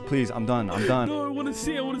 Please. I'm done. No, I want to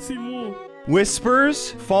see more.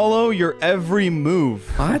 Whispers follow your every move.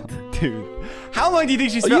 What? Dude. How long do you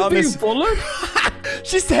think she spent on this? Are you being followed?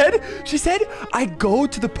 She said, I go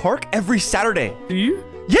to the park every Saturday. Do you?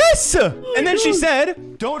 Yes! And then she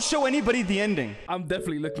said, don't show anybody the ending. I'm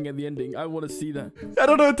definitely looking at the ending. I want to see that. I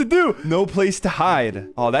don't know what to do. No place to hide.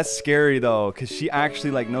 Oh, that's scary though, because she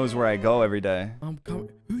actually like knows where I go every day. I'm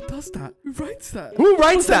coming. Who does that? Who writes that? Who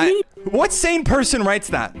writes that? What sane person writes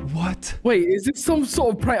that? What? Wait, is it some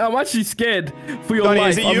sort of prank? I'm actually scared for your Donnie,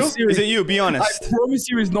 life. is it you? Is it you? Be honest. I promise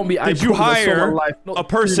you it's not me. Did you hire a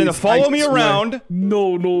person to follow me around?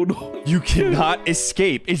 No. You cannot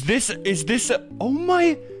escape. Is this oh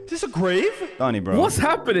my... Is this a grave? Donnie, bro. What's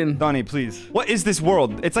happening? Donnie, please. What is this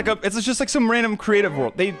world? It's just like some random creative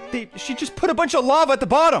world. She just put a bunch of lava at the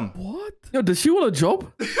bottom. What? Yo, does she want a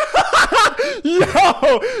job?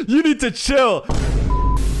 Yo, you need to chill.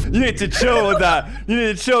 You need to chill with that. You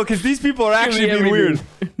need to chill because these people are actually being weird.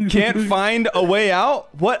 Can't find a way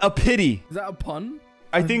out? What a pity. Is that a pun?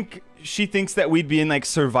 I think she thinks that we'd be in like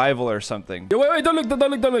survival or something. Yo, wait, don't look.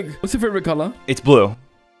 What's your favorite color? It's blue.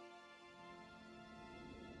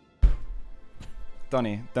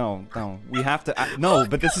 Donnie, no. We have to... No,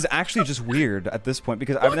 but this is actually just weird at this point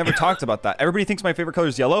because I've never talked about that. Everybody thinks my favorite color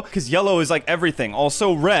is yellow because yellow is like everything.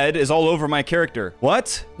 Also, red is all over my character.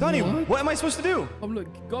 What? Donnie, what am I supposed to do? Oh, look.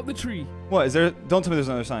 Go up the tree. What? Is there... Don't tell me there's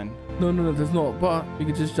another sign. No, there's not. But we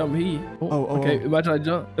can just jump here. Okay, imagine I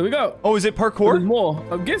jump. There we go. Oh, is it parkour? There's more.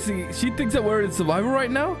 I'm guessing she thinks that we're in survival right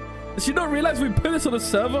now. Does she not realize we put this on a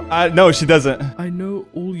server? No, she doesn't. I know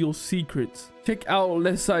all your secrets. Check out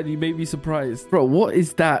left side. You may be surprised. Bro, what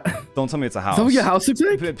is that? Don't tell me it's a house. Is that what your house looks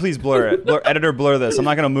like? Please blur it. Editor, blur this. I'm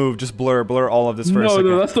not going to move. Just blur all of this for a second.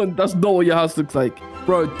 No, that's not what your house looks like.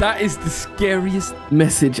 Bro, that is the scariest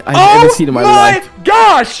message I've ever seen in my life. Oh my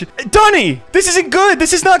gosh! Donnie, this isn't good.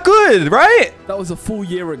 This is not good, right? That was a full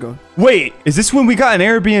year ago. Wait, is this when we got an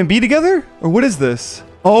Airbnb together? Or what is this?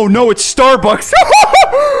 Oh no, it's Starbucks.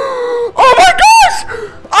 Oh my gosh!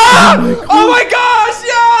 Ah! Oh my gosh!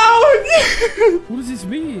 Yo! What does this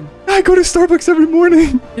mean? I go to Starbucks every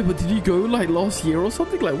morning. Yeah, but did you go like last year or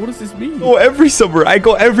something? Like, what does this mean? Oh, every summer. I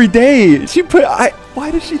go every day. Why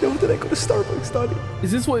does she know that I go to Starbucks, Donnie?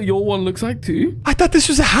 Is this what your one looks like too? I thought this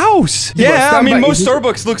was a house. Yeah, I mean, most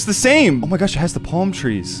Starbucks looks the same. Oh my gosh, it has the palm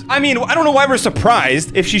trees. I mean, I don't know why we're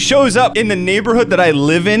surprised if she shows up in the neighborhood that I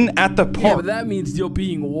live in at the park. Yeah, but that means you're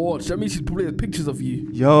being watched. That means she's probably the pictures of you.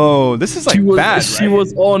 Yo, this is like bad, She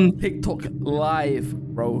was on TikTok live,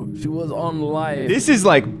 bro. She was on live. This is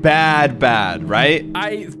like bad, right?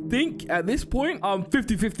 I think at this point, I'm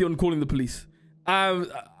 50-50 on calling the police.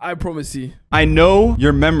 I promise you. I know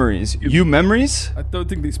your memories. You memories? I don't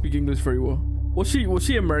think they speak English very well. Was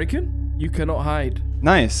she American? You cannot hide.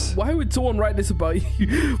 Nice. Why would someone write this about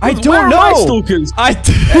you? I don't know. Stalkers?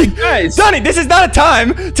 Hey, guys. Donnie, this is not a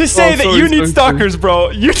time to say that you need stalkers, bro.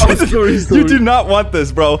 You do not want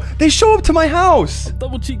this, bro. They show up to my house.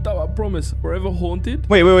 Double cheeked out, I promise. Forever haunted.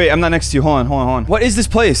 Wait. I'm not next to you. Hold on. What is this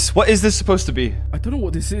place? What is this supposed to be? I don't know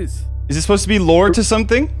what this is. Is this supposed to be lore to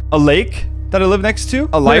something? A lake that I live next to?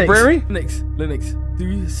 A library? Linux.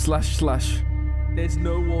 Do// There's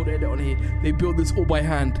no world edit on here. They built this all by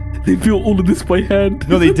hand. They built all of this by hand.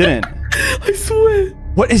 No, they didn't. I swear.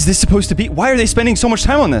 What is this supposed to be? Why are they spending so much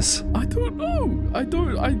time on this? I don't know. I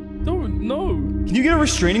don't know. Can you get a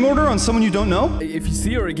restraining order on someone you don't know? If you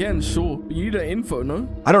see her again, sure. You need her info, no?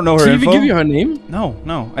 I don't know her info. Did she even give you her name?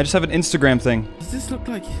 No. I just have an Instagram thing. Does this look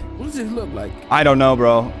like... What does this look like? I don't know,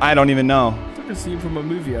 bro. I don't even know. It's like a scene from a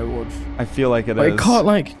movie I watched. I feel like it is. But it can't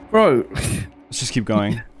like... Bro. Let's just keep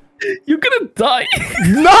going. You're gonna die.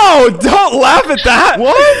 No, don't laugh at that.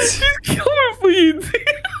 What? She's coming for you.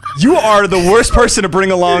 You are the worst person to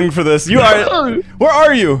bring along for this. You are. Where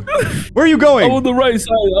are you? Where are you going? I'm on the right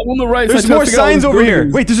side. I'm on the right side. There's more signs over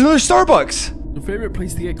here. Wait, there's another Starbucks. Your favorite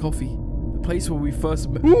place to get coffee? The place where we first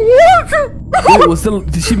met.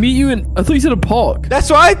 What? Did she meet you in? I thought you said a park.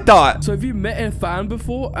 That's what I thought. So have you met a fan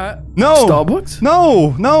before at No. Starbucks?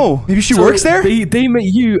 No. Maybe she works there? They met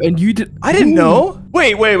you and you did. I didn't know.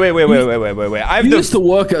 Wait. You used to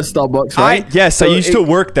work at Starbucks, right? Yes, I used to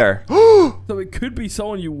work there. So it could be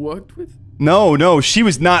someone you worked with? No, she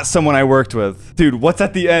was not someone I worked with. Dude, what's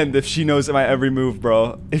at the end if she knows my every move,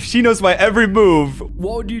 bro? If she knows my every move.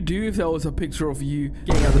 What would you do if there was a picture of you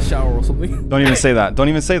getting out of the shower or something? Don't even say that. Don't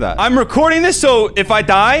even say that. I'm recording this, so if I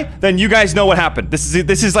die, then you guys know what happened. This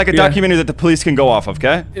is like a documentary that the police can go off of,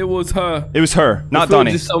 okay? It was her. It was her, not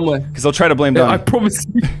Donnie. Somewhere. Because they'll try to blame Donnie. I promise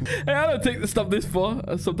you. Hey, I don't take the stuff this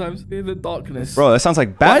far. Sometimes in the darkness. Bro, that sounds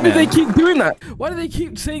like Batman. Why do they keep doing that? Why do they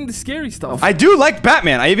keep saying the scary stuff? I do like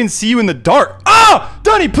Batman. I even see you in the dark. Oh!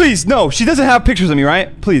 Donnie, please, no. She doesn't have pictures of me,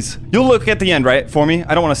 right? Please. You'll look at the end, right? For me?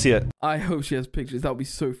 I don't want to see it. I hope she has pictures. That would be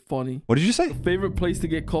so funny. What did you say? Favorite place to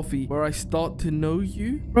get coffee where I start to know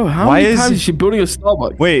you? Bro, how many times is she building a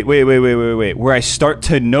Starbucks? Wait. Where I start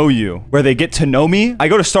to know you? Where they get to know me? I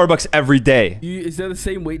go to Starbucks every day. Is there the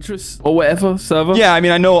same waitress or whatever server? Yeah, I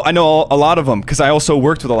mean, I know a lot of them because I also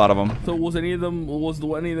worked with a lot of them. So was any of them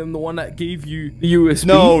the one that gave you the USB?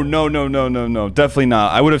 No. Definitely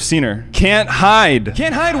not. I would have seen her. Can't hide.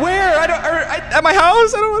 Can't hide where? At my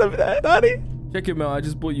house? I don't want to be that, Donnie. Check it out. I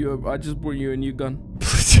just brought you a new gun.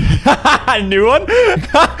 A new one?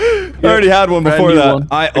 I already had one before that. One.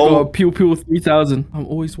 I got a Pew 3000. I'm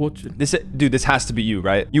always watching. Dude, this has to be you,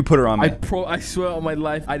 right? You put her on me. I swear on my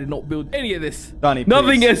life, I did not build any of this. Donnie,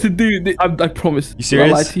 nothing has to do. I promise. You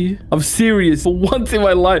serious? I lie to you. I'm serious. For once in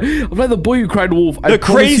my life, I'm like the boy who cried wolf. The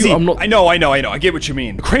crazy. I'm not. I know. I get what you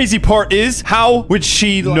mean. The crazy part is, how would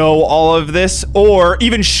she know all of this, or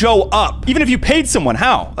even show up? Even if you paid someone,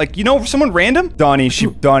 how? Like, someone random? Donnie.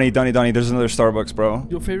 There's another Starbucks, bro.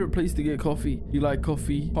 Your favorite place to get coffee? You like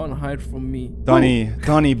coffee? Can't hide from me.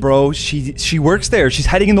 Donnie, bro. She works there. She's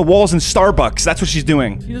hiding in the walls in Starbucks. That's what she's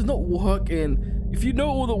doing. She does not work in. If you know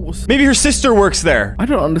all the... Maybe her sister works there. I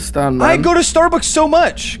don't understand, man. I go to Starbucks so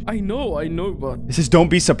much. I know, but... This is don't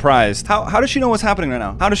be surprised. How does she know what's happening right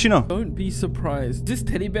now? How does she know? Don't be surprised. Is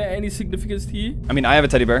this teddy bear any significance to you? I mean, I have a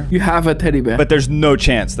teddy bear. You have a teddy bear. But there's no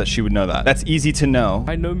chance that she would know that. That's easy to know.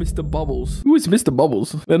 I know Mr. Bubbles. Who is Mr.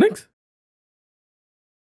 Bubbles? Lynix?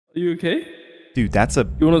 Are you okay? Dude, that's a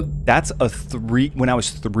 3. When I was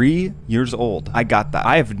 3 years old, I got that.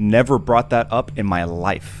 I have never brought that up in my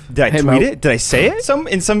life. Did I tweet it? Did I say it?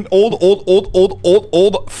 In some old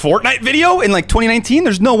Fortnite video in like 2019?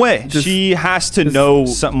 There's no way. She has to know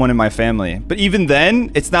someone in my family. But even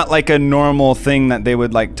then, it's not like a normal thing that they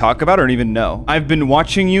would like talk about or even know. I've been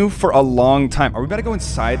watching you for a long time. Are we about to go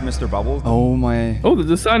inside Mr. Bubbles? Oh my. Oh,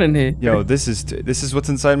 there's a sign in here. Yo, this is what's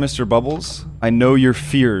inside Mr. Bubbles. I know your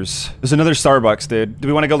fears. There's another Starbucks, dude. Do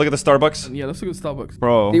we want to go look at the Starbucks? Yeah, let's look at Starbucks.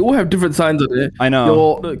 Bro. They all have different signs on it. I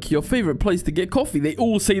know. Look, your favorite place to get coffee. They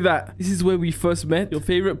all say that. This is where we first met. Your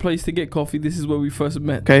favorite place to get coffee. This is where we first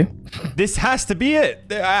met. Okay. This has to be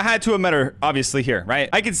it. I had to have met her, obviously, here, right?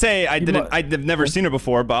 I could say I've never seen her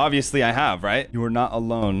before, but obviously I have, right? You are not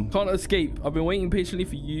alone. Can't escape. I've been waiting patiently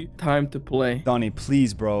for you. Time to play. Donnie,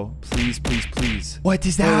 please, bro. Please. What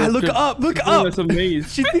is that? Look up. That's amazing.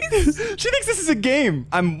 She thinks this is a game.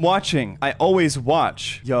 I'm watching. I always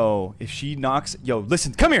watch. Yo, if she knocks... Yo,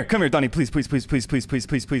 listen. Come here, Donnie. Please. If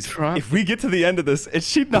we get to the end of this and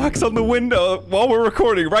she knocks on the window while we're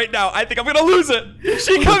recording right now, I think I'm gonna lose it.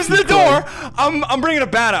 She comes to the door. I'm bringing a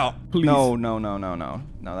bat out. Please. No. No,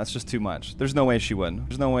 that's just too much. There's no way she would.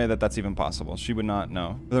 There's no way that that's even possible. She would not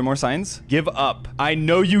know. Are there more signs? Give up. I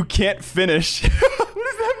know you can't finish. What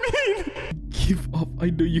does that mean? Give up. I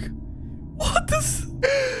know you... What does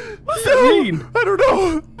that mean? I don't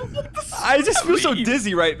know. I just feel so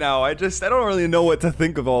dizzy right now. I don't really know what to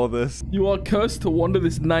think of all of this. You are cursed to wander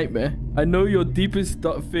this nightmare. I know your deepest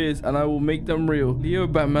dark fears, and I will make them real. Leo,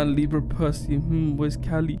 Batman, Libra, Percy. Where's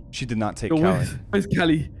Callie? She did not take Callie. Where's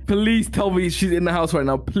Callie? Please tell me she's in the house right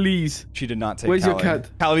now. Please. She did not take Where's Callie. Your cat?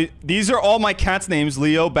 Callie. These are all my cats' names.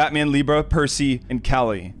 Leo, Batman, Libra, Percy, and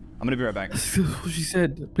Callie. I'm gonna be right back. That's what she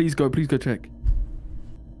said. Please go check.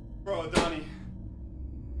 Bro, Donnie.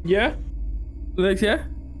 Yeah? Lex, yeah?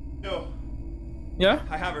 No. Yeah?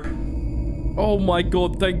 I have her. Oh my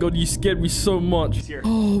god, thank god, you scared me so much. She's here.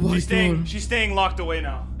 Oh my god. She's staying locked away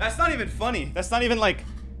now. That's not even funny. That's not even like...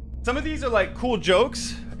 Some of these are like cool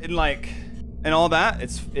jokes and like... And all that.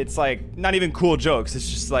 It's like not even cool jokes. It's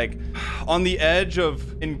just like on the edge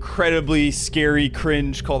of incredibly scary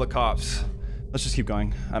cringe, call the cops. Let's just keep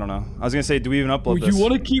going. I don't know. I was gonna say, do we even upload this? You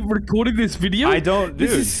want to keep recording this video? I don't, dude.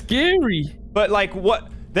 This is scary. But like, what?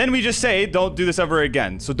 Then we just say, don't do this ever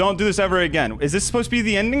again. So don't do this ever again. Is this supposed to be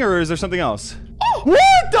the ending, or is there something else?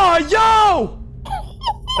 What the yo?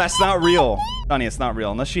 That's not real, Donnie. It's not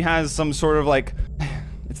real unless she has some sort of like.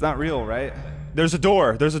 It's not real, right? There's a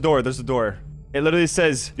door. There's a door. There's a door. It literally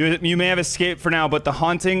says, you may have escaped for now, but the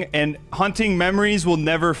haunting memories will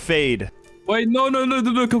never fade. Wait, no,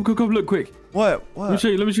 come, look, quick. What? Let me show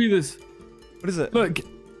you this. What is it? Look,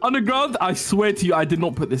 underground, I swear to you, I did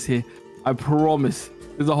not put this here. I promise.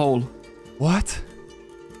 There's a hole. What?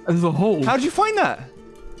 There's a hole. How did you find that?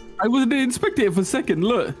 I wasn't inspecting it for a second,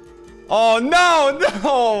 look. Oh, no, dude,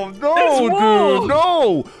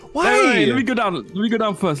 no. Why? Hey, let me go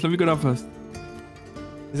down first.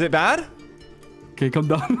 Is it bad? Okay, come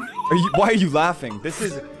down. Why are you laughing? This.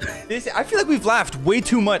 I feel like we've laughed way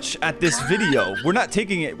too much at this video. We're not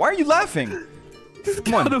taking it. Why are you laughing? This is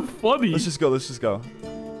kind of funny. Let's just go.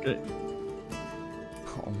 Okay.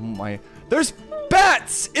 Oh my. There's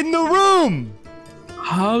bats in the room.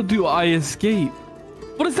 How do I escape?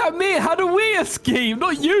 What does that mean? How do we escape?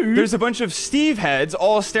 Not you. There's a bunch of Steve heads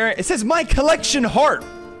all staring. It says my collection heart.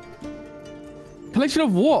 Collection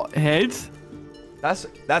of what? Heads?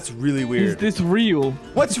 That's really weird. Is this real?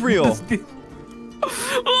 What's real?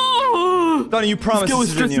 Oh, Donnie, you promise this this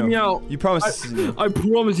isn't stressing me out. You promise this isn't you. I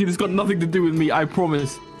promise you this got nothing to do with me. I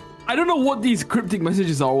promise. I don't know what these cryptic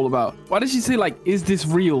messages are all about. Why does she say like, is this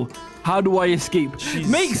real? How do I escape?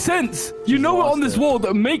 Makes sense. You know it on this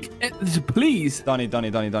world. Make it, please. Donnie.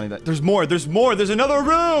 There's more. There's another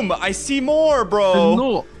room. I see more,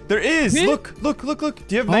 bro. There is. Here? Look. Do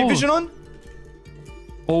you have night vision on?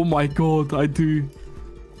 Oh my god, I do.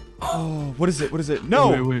 Oh, what is it?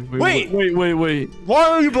 No. Wait. Why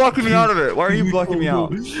are you blocking me out of it? Why are you blocking me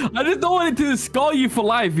out? I just don't want it to scar you for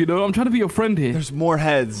life, you know? I'm trying to be your friend here. There's more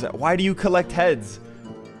heads. Why do you collect heads?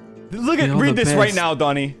 Read this right now,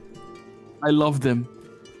 Donnie. I love them.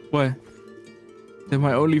 Where? They're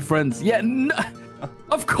my only friends. Yeah, no,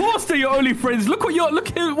 of course they're your only friends. Look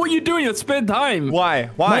at what you're doing in your spare time. Why?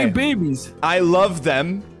 My babies. I love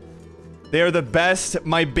them. They are the best.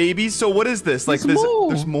 My babies. So what is this? Like this?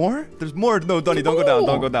 There's more? There's more. No, Donnie, don't go down.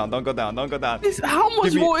 Don't go down. How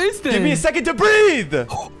much more is there? Give me a second to breathe.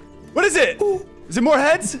 What is it? Is it more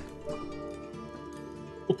heads?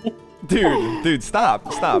 Dude, stop.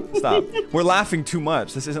 We're laughing too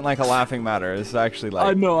much. This isn't like a laughing matter. This is actually like...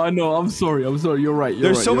 I know. I'm sorry. You're right.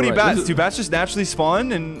 There's so many bats. Do bats just naturally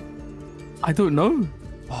spawn? And I don't know.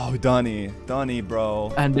 Oh, Donnie,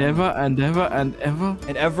 bro. And ever. And ever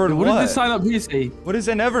what? Does this sign up here say? What does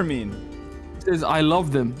and ever mean? It says, I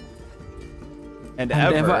love them. And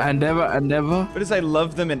ever. What does I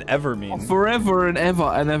love them and ever mean? Forever and ever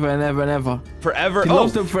and ever. Forever? He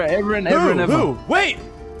loves them forever and ever and ever. Who? Wait!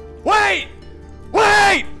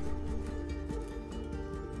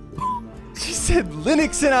 She said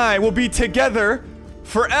Lynix and I will be together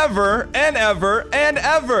forever and ever and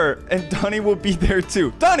ever. And Donnie will be there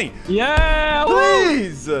too. Donnie! Yeah!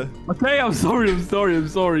 Please! Okay, I'm sorry. I'm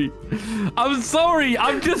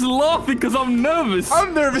just laughing because I'm nervous.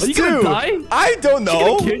 I'm nervous too. Are you gonna die? I don't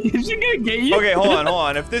know. Is she gonna get you? Okay, hold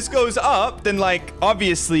on. If this goes up, then like,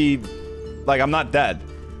 obviously, like I'm not dead.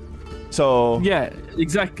 So... Yeah,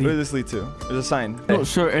 exactly. Where does this lead to? There's a sign. Don't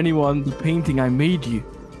show anyone the painting I made you.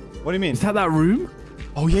 What do you mean? Is that room?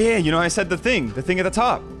 Oh yeah, you know I said the thing at the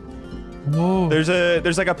top. Whoa.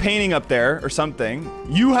 There's like a painting up there or something.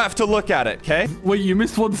 You have to look at it, okay? Wait, you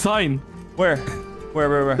missed one sign. Where?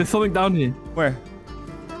 There's something down here. Where?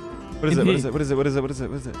 What is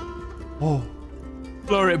it? Oh.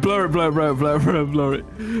 Blur it. Lynix,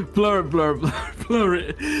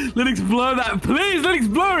 blur that. Please,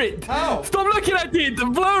 Lynix, blur it. How? Stop looking at it.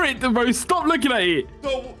 Blur it, bro. Stop looking at it.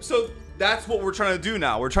 So that's what we're trying to do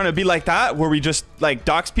now. We're trying to be like that, where we just like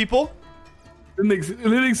dox people.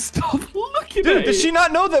 Lynix, stop looking at it. Dude, does she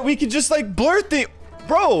not know that we could just like blur things?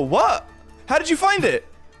 Bro, what? How did you find it?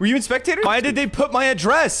 Were you in spectator? Why did they put my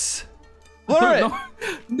address? Blur it.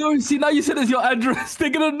 No, see, now you said it's your address. They're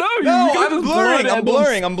gonna know. No, I'm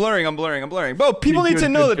blurring. Bro, people need to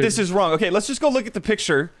know that this is wrong. Okay, let's just go look at the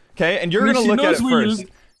picture. Okay, and you're gonna look at it first.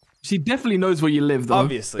 She definitely knows where you live, though.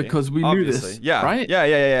 Obviously. Because we knew this. Yeah. Right?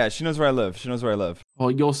 Yeah. She knows where I live. Oh,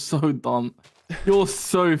 you're so dumb. You're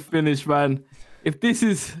so finished, man. If this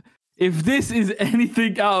is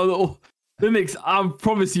anything out of Lynix, I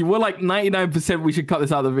promise you, we're like 99% we should cut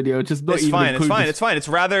this out of the video. Just not even It's fine.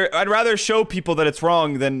 I'd rather show people that it's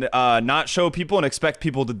wrong than not show people and expect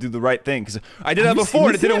people to do the right thing. Because I did that before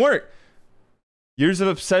and it didn't work. Years of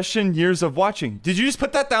obsession, years of watching. Did you just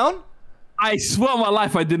put that down? I swear on my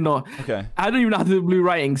life I did not. Okay. I don't even know how to do blue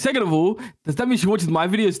writing. Second of all, does that mean she watches my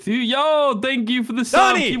videos too? Yo, thank you for the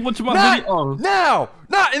sub. Donnie, Keep watching my video. Oh. Now,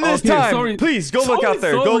 not in this Okay, time. sorry. Please, go look out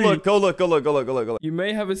there. Go Sorry. look, go look, go look, go look, go look, go look. You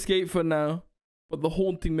may have escaped for now, but the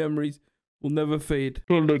haunting memories will never fade.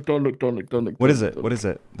 Don't look, don't look, don't look, don't look. What is it? What is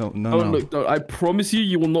it? No. Don't look. Don't. I promise you,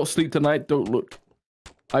 you will not sleep tonight. Don't look.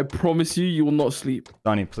 I promise you, you will not sleep.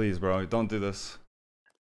 Donnie, please, bro, don't do this.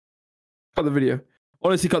 Cut the video.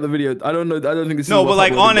 Honestly, cut the video. I don't know. I don't think this. No, but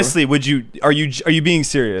like honestly, would you? Are you being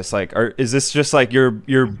serious? Like, is this just like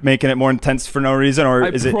you're making it more intense for no reason, or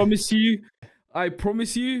is it? I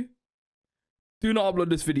promise you. Do not upload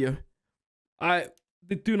this video.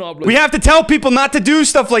 Do not upload. We have to tell people not to do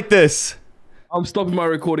stuff like this. I'm stopping my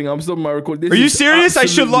recording. I'm stopping my recording. Are you serious? I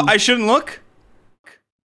shouldn't look.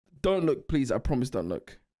 Don't look, please. I promise. Don't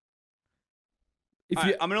look.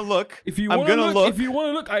 I'm gonna look. If you want to look, if you want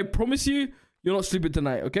to look, I promise you, you're not sleeping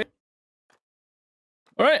tonight. Okay.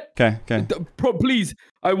 All right. Okay. Okay. Please,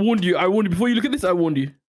 I warned you. I warned you before you look at this. I warned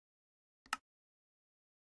you.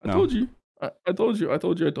 I told you. I told you. I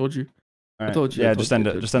told you. I told you. Right. I told you. Yeah, just end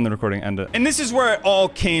it. Just end the recording. End it. And this is where it all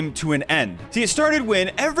came to an end. See, it started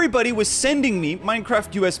when everybody was sending me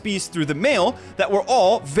Minecraft USBs through the mail that were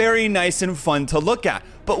all very nice and fun to look at.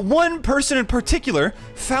 But one person in particular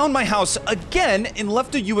found my house again and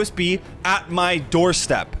left a USB at my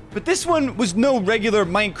doorstep. But this one was no regular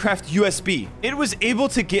Minecraft USB. It was able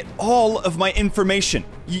to get all of my information.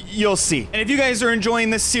 You'll see. And if you guys are enjoying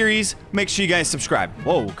this series, make sure you guys subscribe.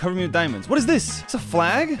 Whoa, cover me with diamonds. What is this? It's a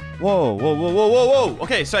flag? Whoa, whoa, whoa, whoa, whoa, whoa.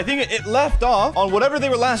 Okay, so I think it left off on whatever they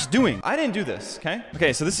were last doing. I didn't do this, okay?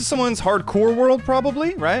 Okay, so this is someone's hardcore world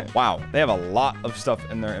probably, right? Wow, they have a lot of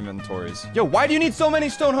stuff in their inventories. Yo, why do you need so many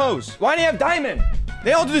stone hoes? Why do you have diamond?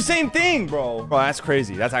 They all do the same thing, bro. Bro, that's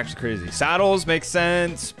crazy. That's actually crazy. Saddles make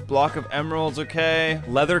sense. Block of emeralds, okay.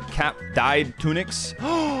 Leather cap dyed tunics.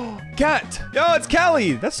 Cat. Yo, it's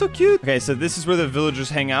Callie. That's so cute. Okay, so this is where the villagers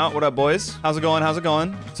hang out. What up, boys? How's it going? How's it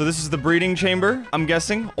going? So this is the breeding chamber, I'm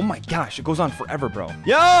guessing. Oh my gosh, it goes on forever, bro.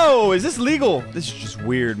 Yo, is this legal? This is just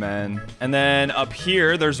weird, man. And then up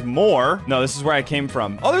here, there's more. No, this is where I came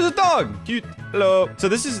from. Oh, there's a dog. Cute. Hello. So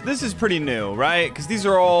this is pretty new, right? Because these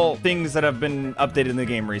are all things that have been updated in the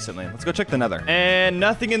game recently. Let's go check the nether. And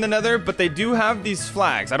nothing in the nether, but they do have these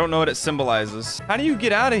flags. I don't know what it symbolizes. How do you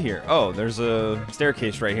get out of here? Oh, there's a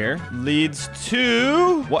staircase right here. Leads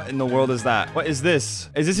to... What in the world is that? What is this?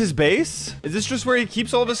 Is this his base? Is this just where he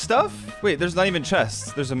keeps all of his stuff? Wait, there's not even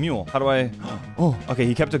chests. There's a mule. How do I... Oh, okay.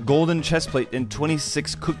 He kept a golden chest plate and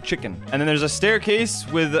 26 cooked chicken. And then there's a staircase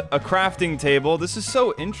with a crafting table. This is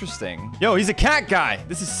so interesting. Yo, he's a cat guy.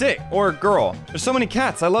 This is sick. Or girl. There's so many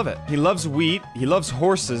cats. I love it. He loves wheat. He loves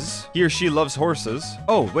horses. He or she loves horses.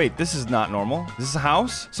 Oh, wait. This is not normal. This is a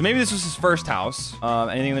house? So maybe this was his first house.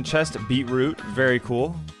 Anything in the chest? Beetroot. Very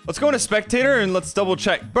cool. Let's go into spectator and let's double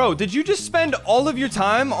check. Bro, did you just spend all of your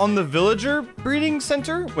time on the villager breeding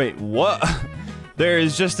center? Wait, what? There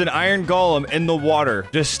is just an iron golem in the water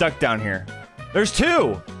just stuck down here. There's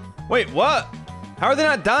two. Wait, what? How are they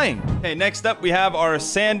not dying? Okay, next up we have our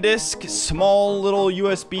SanDisk small little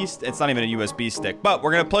USB. It's not even a USB stick, but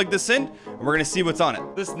we're gonna plug this in and we're gonna see what's on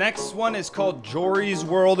it. This next one is called Jory's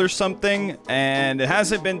World or something, and it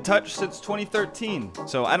hasn't been touched since 2013.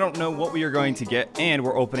 So I don't know what we are going to get, and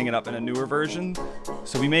we're opening it up in a newer version.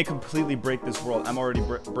 So we may completely break this world. I'm already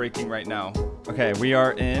breaking right now. Okay, we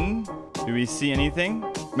are in. Do we see anything?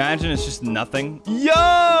 Imagine it's just nothing.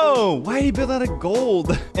 Yo! Why did he build out of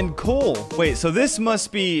gold and coal? Wait, so this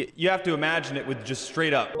must be, you have to imagine it with just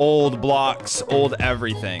straight up old blocks, old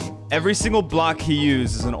everything. Every single block he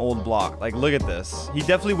used is an old block. Like, look at this. He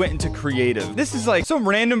definitely went into creative. This is like some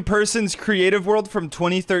random person's creative world from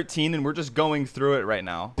 2013, and we're just going through it right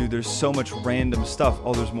now. Dude, there's so much random stuff.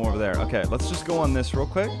 Oh, there's more over there. Okay, let's just go on this real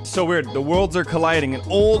quick. So weird. The worlds are colliding. An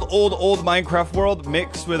old Minecraft world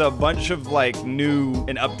mixed with a bunch of like new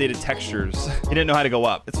and updated textures. He didn't know how to go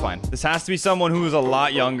up. It's fine. This has to be someone who was a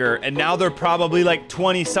lot younger, and now they're probably like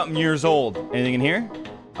 20 something years old. Anything in here?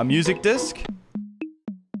 A music disc?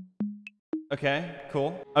 Okay,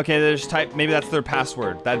 cool. Okay, they just type, maybe that's their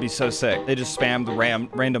password. That'd be so sick. They just spammed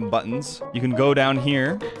random buttons. You can go down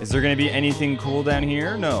here. Is there gonna be anything cool down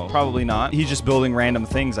here? No, probably not. He's just building random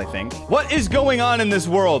things, I think. What is going on in this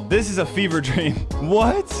world? This is a fever dream.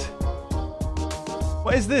 What?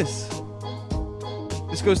 What is this?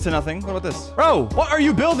 This goes to nothing. What about this? Bro, what are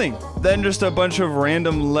you building? Then just a bunch of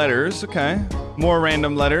random letters. Okay. More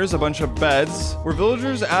random letters, a bunch of beds. Were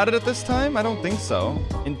villagers added at this time? I don't think so.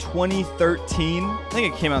 In 2013, I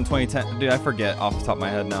think it came out in 2010. Dude, I forget off the top of my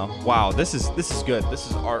head now. Wow, this is good. This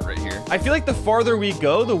is art right here. I feel like the farther we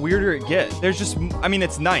go, the weirder it gets. There's just, I mean,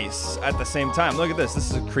 it's nice at the same time. Look at this. This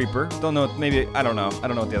is a creeper. Don't know, maybe, I don't know. I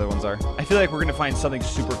don't know what the other ones are. I feel like we're gonna find something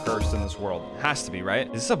super cursed in this world. It has to be, right?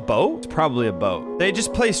 Is this a boat? It's probably a boat. They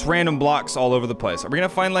just place random blocks all over the place. Are we gonna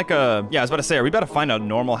find like a, yeah, I was about to say, are we about to find a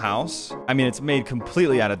normal house? I mean, it's made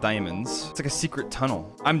completely out of diamonds. It's like a secret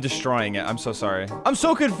tunnel. I'm destroying it. I'm so sorry. I'm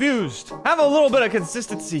so confused. Have a little bit of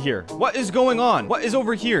consistency here. What is going on? What is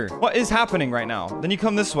over here? What is happening right now? Then you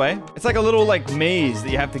come this way. It's like a little like maze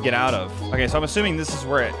that you have to get out of. Okay, so I'm assuming this is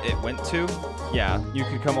where it went to. Yeah, you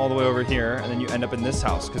could come all the way over here and then you end up in this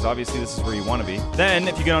house because obviously this is where you want to be. Then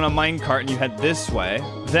if you get on a minecart and you head this way,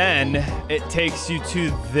 then it takes you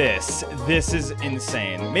to this. This is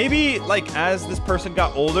insane. Maybe like as this person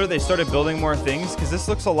got older, they started building more things because this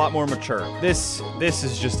looks a lot more mature. This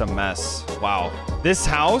is just a mess. Wow. This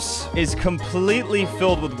house is completely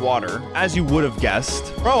filled with water, as you would have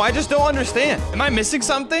guessed. Bro, I just don't understand. Am I missing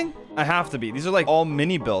something? I have to be. These are like all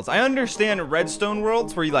mini builds. I understand redstone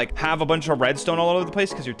worlds where you like have a bunch of redstone all over the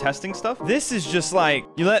place because you're testing stuff. This is just like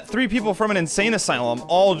you let 3 people from an insane asylum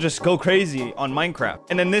all just go crazy on Minecraft.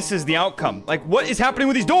 And then this is the outcome. Like what is happening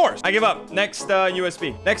with these doors? I give up. Next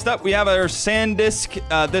USB. Next up, we have our sand disk.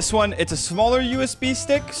 This one, it's a smaller USB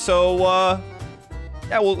stick. So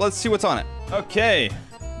yeah, well, let's see what's on it. Okay.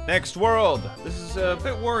 Next world. This is a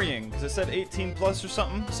bit worrying because it said 18 plus or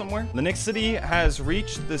something somewhere. Lynix City has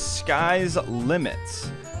reached the sky's limits.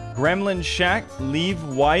 Gremlin Shack, leave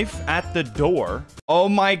wife at the door. Oh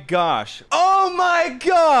my gosh. Oh my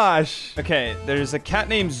gosh. Okay, there's a cat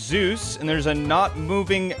named Zeus and there's a not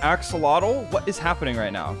moving axolotl. What is happening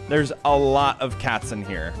right now? There's a lot of cats in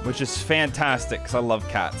here, which is fantastic because I love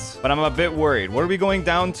cats. But I'm a bit worried. What are we going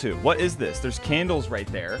down to? What is this? There's candles right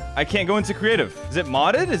there. I can't go into creative. Is it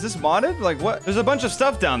modded? Is this modded? Like what? There's a bunch of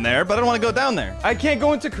stuff down there, but I don't want to go down there. I can't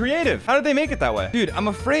go into creative. How did they make it that way? Dude, I'm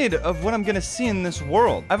afraid of what I'm going to see in this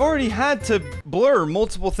world. I've already had to blur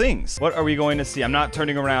multiple things. What are we going to see? I'm not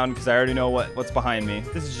turning around because I already know what's behind me.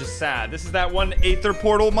 This is just sad. This is that one Aether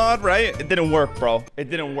portal mod, right? It didn't work, bro. It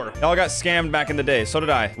didn't work. Y'all got scammed back in the day. So did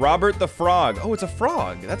I. Robert the Frog. Oh, it's a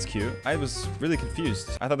frog. That's cute. I was really confused.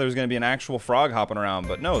 I thought there was going to be an actual frog hopping around,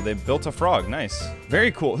 but no, they built a frog. Nice.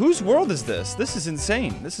 Very cool. Whose world is this? This is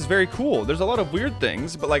insane. This is very cool. There's a lot of weird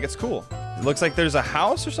things, but like it's cool. It looks like there's a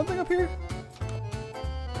house or something up here.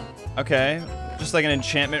 Okay. Just like an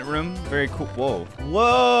enchantment room. Very cool. Whoa.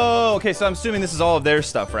 Whoa. Okay, so I'm assuming this is all of their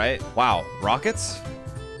stuff, right? Wow. Rockets?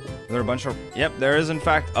 Are there a bunch of... Yep, there is, in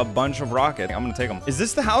fact, a bunch of rockets. I'm gonna take them. Is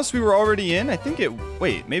this the house we were already in? I think it...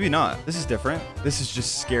 Wait, maybe not. This is different. This is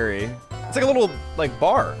just scary. It's like a little, like,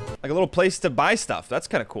 bar. Like a little place to buy stuff. That's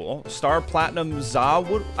kind of cool. Star Platinum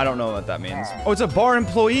Zawood? I don't know what that means. Oh, it's a bar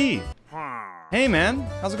employee. Hey, man.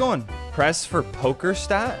 How's it going? Press for poker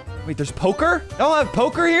stat? Wait, there's poker? Y'all have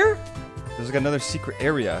poker here? There's like another secret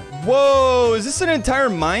area. Whoa, is this an entire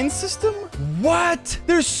mine system? What?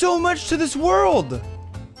 There's so much to this world.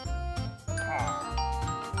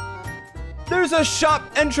 There's a shop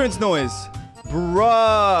entrance noise.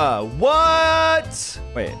 Bruh, what?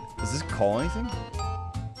 Wait, does this call anything?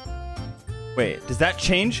 Wait, does that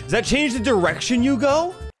change? Does that change the direction you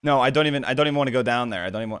go? No, I don't even want to go down there.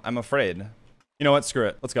 I'm afraid. You know what? Screw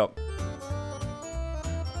it. Let's go.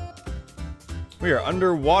 We are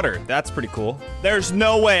underwater. That's pretty cool. There's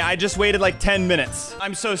no way. I just waited like 10 minutes.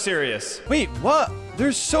 I'm so serious. Wait, what?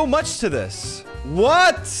 There's so much to this.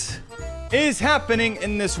 What is happening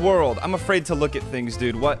in this world? I'm afraid to look at things,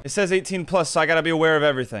 dude. What? It says 18 plus, so I gotta be aware of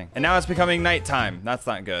everything. And now it's becoming nighttime. That's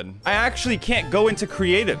not good. I actually can't go into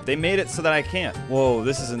creative. They made it so that I can't. Whoa,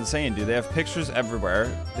 this is insane, dude. They have pictures everywhere.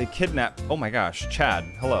 They kidnap. Oh my gosh, Chad.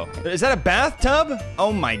 Hello. Is that a bathtub?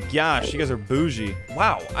 Oh my gosh, you guys are bougie.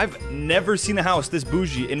 Wow, I've never seen a house this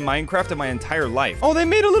bougie in Minecraft in my entire life. Oh, they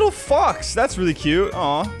made a little fox. That's really cute.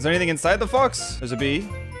 Aw. Is there anything inside the fox? There's a bee.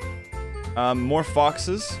 More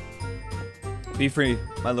foxes. Be free,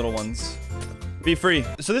 my little ones. Be free.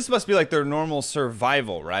 So this must be like their normal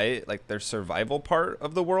survival, right? Like their survival part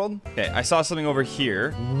of the world. Okay, I saw something over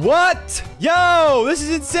here. What? Yo, this is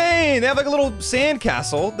insane. They have like a little sand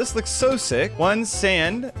castle. This looks so sick. 1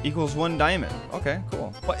 sand equals 1 diamond. Okay,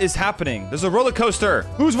 cool. What is happening? There's a roller coaster.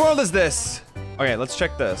 Whose world is this? Okay, let's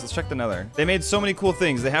check this. Let's check the nether. They made so many cool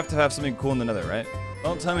things. They have to have something cool in the nether, right?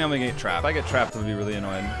 Don't tell me I'm gonna get trapped. If I get trapped, I'll be really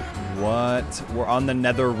annoyed. What? We're on the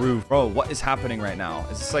nether roof. Bro, what is happening right now?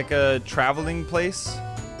 Is this like a traveling place?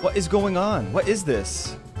 What is going on? What is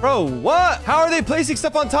this? Bro, what? How are they placing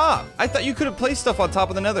stuff on top? I thought you couldn't place stuff on top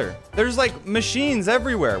of the nether. There's like machines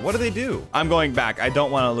everywhere. What do they do? I'm going back. I don't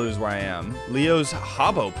want to lose where I am. Leo's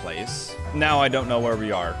Hobo place. Now I don't know where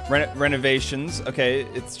we are. Renovations. Okay,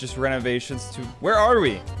 it's just renovations to... Where are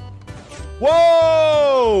we?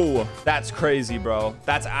 Whoa! That's crazy, bro.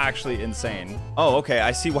 That's actually insane. Oh, okay.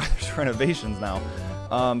 I see why there's renovations now.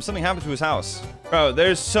 Something happened to his house. Bro,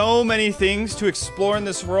 there's so many things to explore in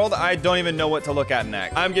this world. I don't even know what to look at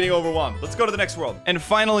next. I'm getting overwhelmed. Let's go to the next world. And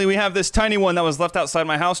finally, we have this tiny one that was left outside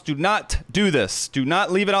my house. Do not do this. Do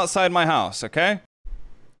not leave it outside my house, okay?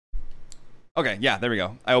 Okay, yeah, there we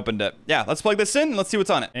go. I opened it. Yeah, let's plug this in and let's see what's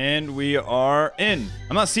on it. And we are in.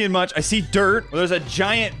 I'm not seeing much. I see dirt. Well, there's a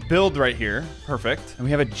giant build right here. Perfect. And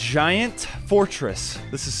we have a giant fortress.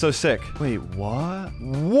 This is so sick. Wait, what?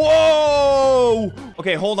 Whoa!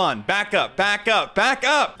 Okay, hold on. Back up, back up, back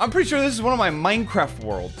up. I'm pretty sure this is one of my Minecraft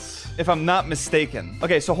worlds, if I'm not mistaken.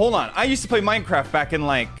 Okay, so hold on. I used to play Minecraft back in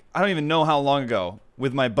like, I don't even know how long ago.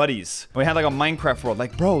 With my buddies. We had like a Minecraft world.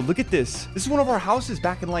 Like, bro, look at this. This is one of our houses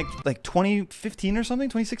back in like 2015 or something,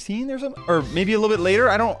 2016 or something, or maybe a little bit later.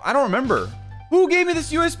 I don't remember. Who gave me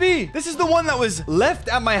this USB? This is the one that was left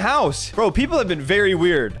at my house. Bro, people have been very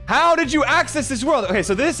weird. How did you access this world? Okay,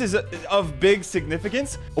 so this is of big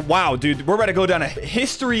significance. Wow, dude, we're about to go down a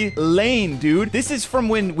history lane, dude. This is from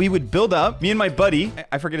when we would build up, me and my buddy,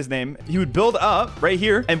 I forget his name. He would build up right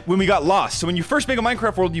here, and when we got lost. So when you first make a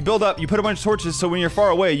Minecraft world, you build up, you put a bunch of torches, so when you're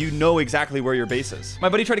far away, you know exactly where your base is. My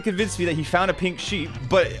buddy tried to convince me that he found a pink sheep,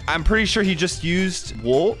 but I'm pretty sure he just used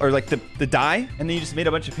wool, or like the dye, and then he just made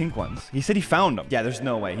a bunch of pink ones. He said he found them. Yeah, there's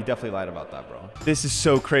no way. He definitely lied about that, bro. This is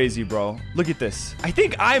so crazy, bro. Look at this. I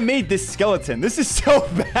think I made this skeleton. This is so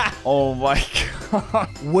bad. Oh my God.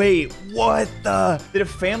 Wait, what the? Did a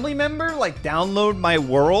family member like download my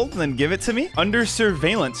world and then give it to me? Under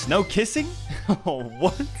surveillance. No kissing? Oh,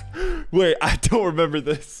 what? Wait, I don't remember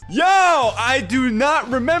this. Yo, I do not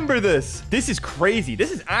remember this. This is crazy.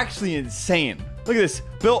 This is actually insane. Look at this.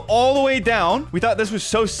 Built all the way down. We thought this was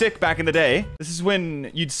so sick back in the day. This is when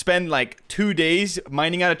you'd spend like 2 days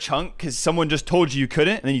mining out a chunk because someone just told you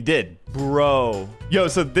couldn't, and then you did. Bro. Yo,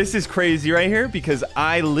 so this is crazy right here because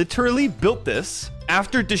I literally built this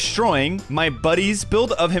after destroying my buddy's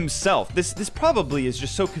build of himself. This probably is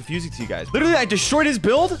just so confusing to you guys. Literally, I destroyed his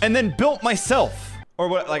build and then built myself. Or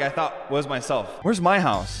what like I thought was myself. Where's my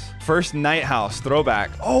house? First night house throwback.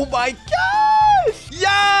 Oh my gosh!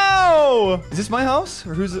 Yo! Is this my house?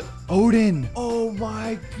 Or who's it? Odin. Oh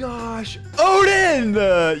my gosh. Odin!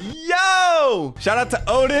 Yo! Shout out to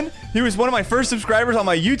Odin. He was one of my first subscribers on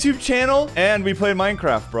my YouTube channel. And we played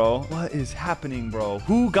Minecraft, bro. What is happening, bro?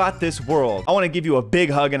 Who got this world? I want to give you a big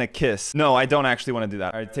hug and a kiss. No, I don't actually want to do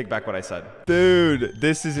that. All right, take back what I said. Dude,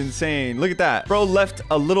 this is insane. Look at that. Bro left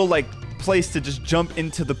a little like place to just jump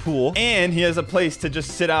into the pool, and he has a place to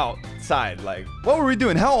just sit outside. Like, what were we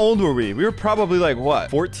doing? How old were we? We were probably like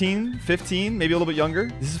what, 14, 15, maybe a little bit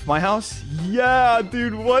younger. This is my house. Yeah,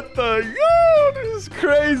 dude, what the? Yo, this is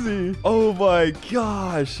crazy. Oh my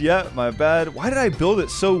gosh. Yeah, my bad. Why did I build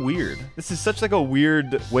it so weird? This is such like a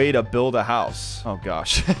weird way to build a house. Oh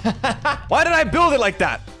gosh. Why did I build it like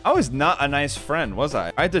that? I was not a nice friend, was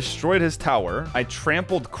I? I destroyed his tower. I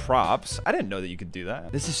trampled crops. I didn't know that you could do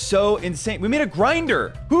that. This is so insane. We made a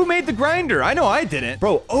grinder. Who made the grinder? I know I didn't.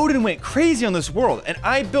 Bro, Odin went crazy on this world, and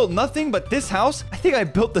I built nothing but this house. I think I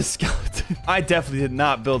built the skeleton. I definitely did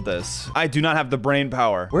not build this. I do not have the brain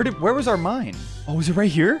power. Where was our mine? Oh, is it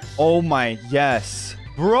right here? Oh my, yes.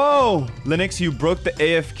 Bro, Lynix, you broke the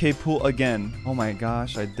AFK pool again. Oh my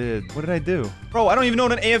gosh, I did. What did I do? Bro, I don't even know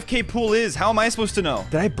what an AFK pool is. How am I supposed to know?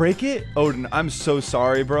 Did I break it? Odin, I'm so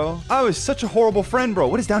sorry, bro. I was such a horrible friend, bro.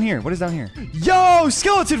 What is down here? What is down here? Yo,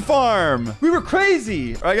 skeleton farm. We were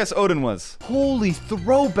crazy. Or I guess Odin was. Holy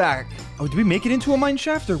throwback. Oh, did we make it into a mine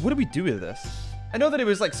shaft, or what did we do with this? I know that it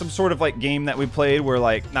was like some sort of like game that we played where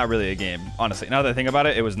like, not really a game, honestly. Now that I think about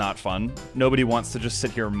it, it was not fun. Nobody wants to just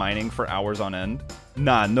sit here mining for hours on end.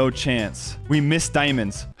 Nah, no chance. We missed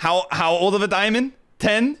diamonds. How old of a diamond?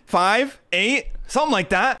 10, 5, 8, something like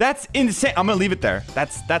that. That's insane. I'm gonna leave it there.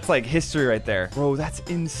 That's like history right there. Bro, that's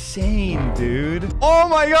insane, dude. Oh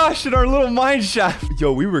my gosh, in our little mine shaft.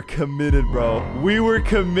 Yo, we were committed, bro. We were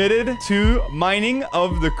committed to mining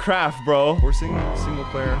of the craft, bro. Forcing single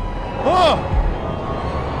player. Oh!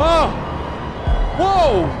 Oh!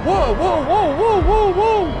 Whoa! Whoa! Whoa! Whoa! Whoa! Whoa!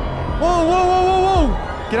 Whoa! Whoa! Whoa! Whoa! Whoa!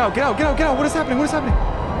 Whoa! Get out! Get out! Get out! Get out! What is happening? What is happening?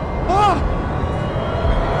 Ah!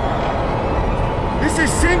 This is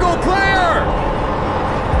single player!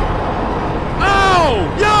 Oh!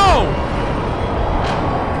 Yo!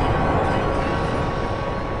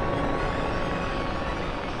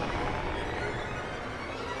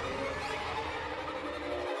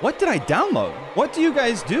 What did I download? What do you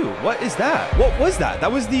guys do? What is that? What was that?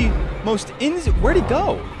 That was the most where'd it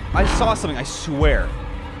go? I saw something, I swear.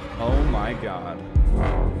 Oh my God.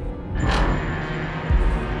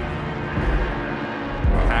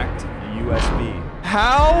 Hacked USB.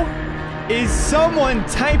 How is someone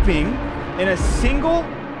typing in a single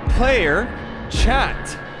player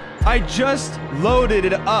chat? I just loaded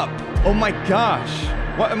it up. Oh my gosh.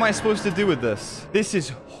 What am I supposed to do with this? This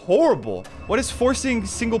is horrible. What is forcing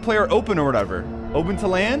single player open or whatever? Open to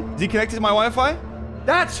LAN? Is he connected to my Wi-Fi?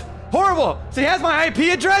 That's horrible. So he has my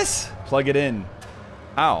IP address? Plug it in.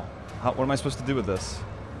 How? What am I supposed to do with this?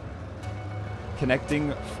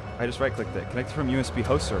 Connecting. I just right clicked it. Connected from USB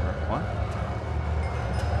host server. What?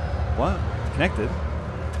 What? Connected?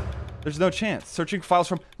 There's no chance. Searching files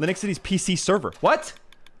from Linux City's PC server. What?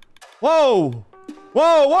 Whoa!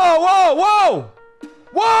 Whoa, whoa, whoa, whoa!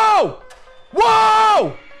 Whoa!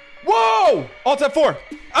 Whoa! Whoa! Alt F4.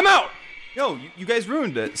 I'm out! Yo, you guys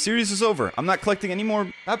ruined it. Series is over. I'm not collecting any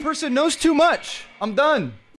more. That person knows too much. I'm done.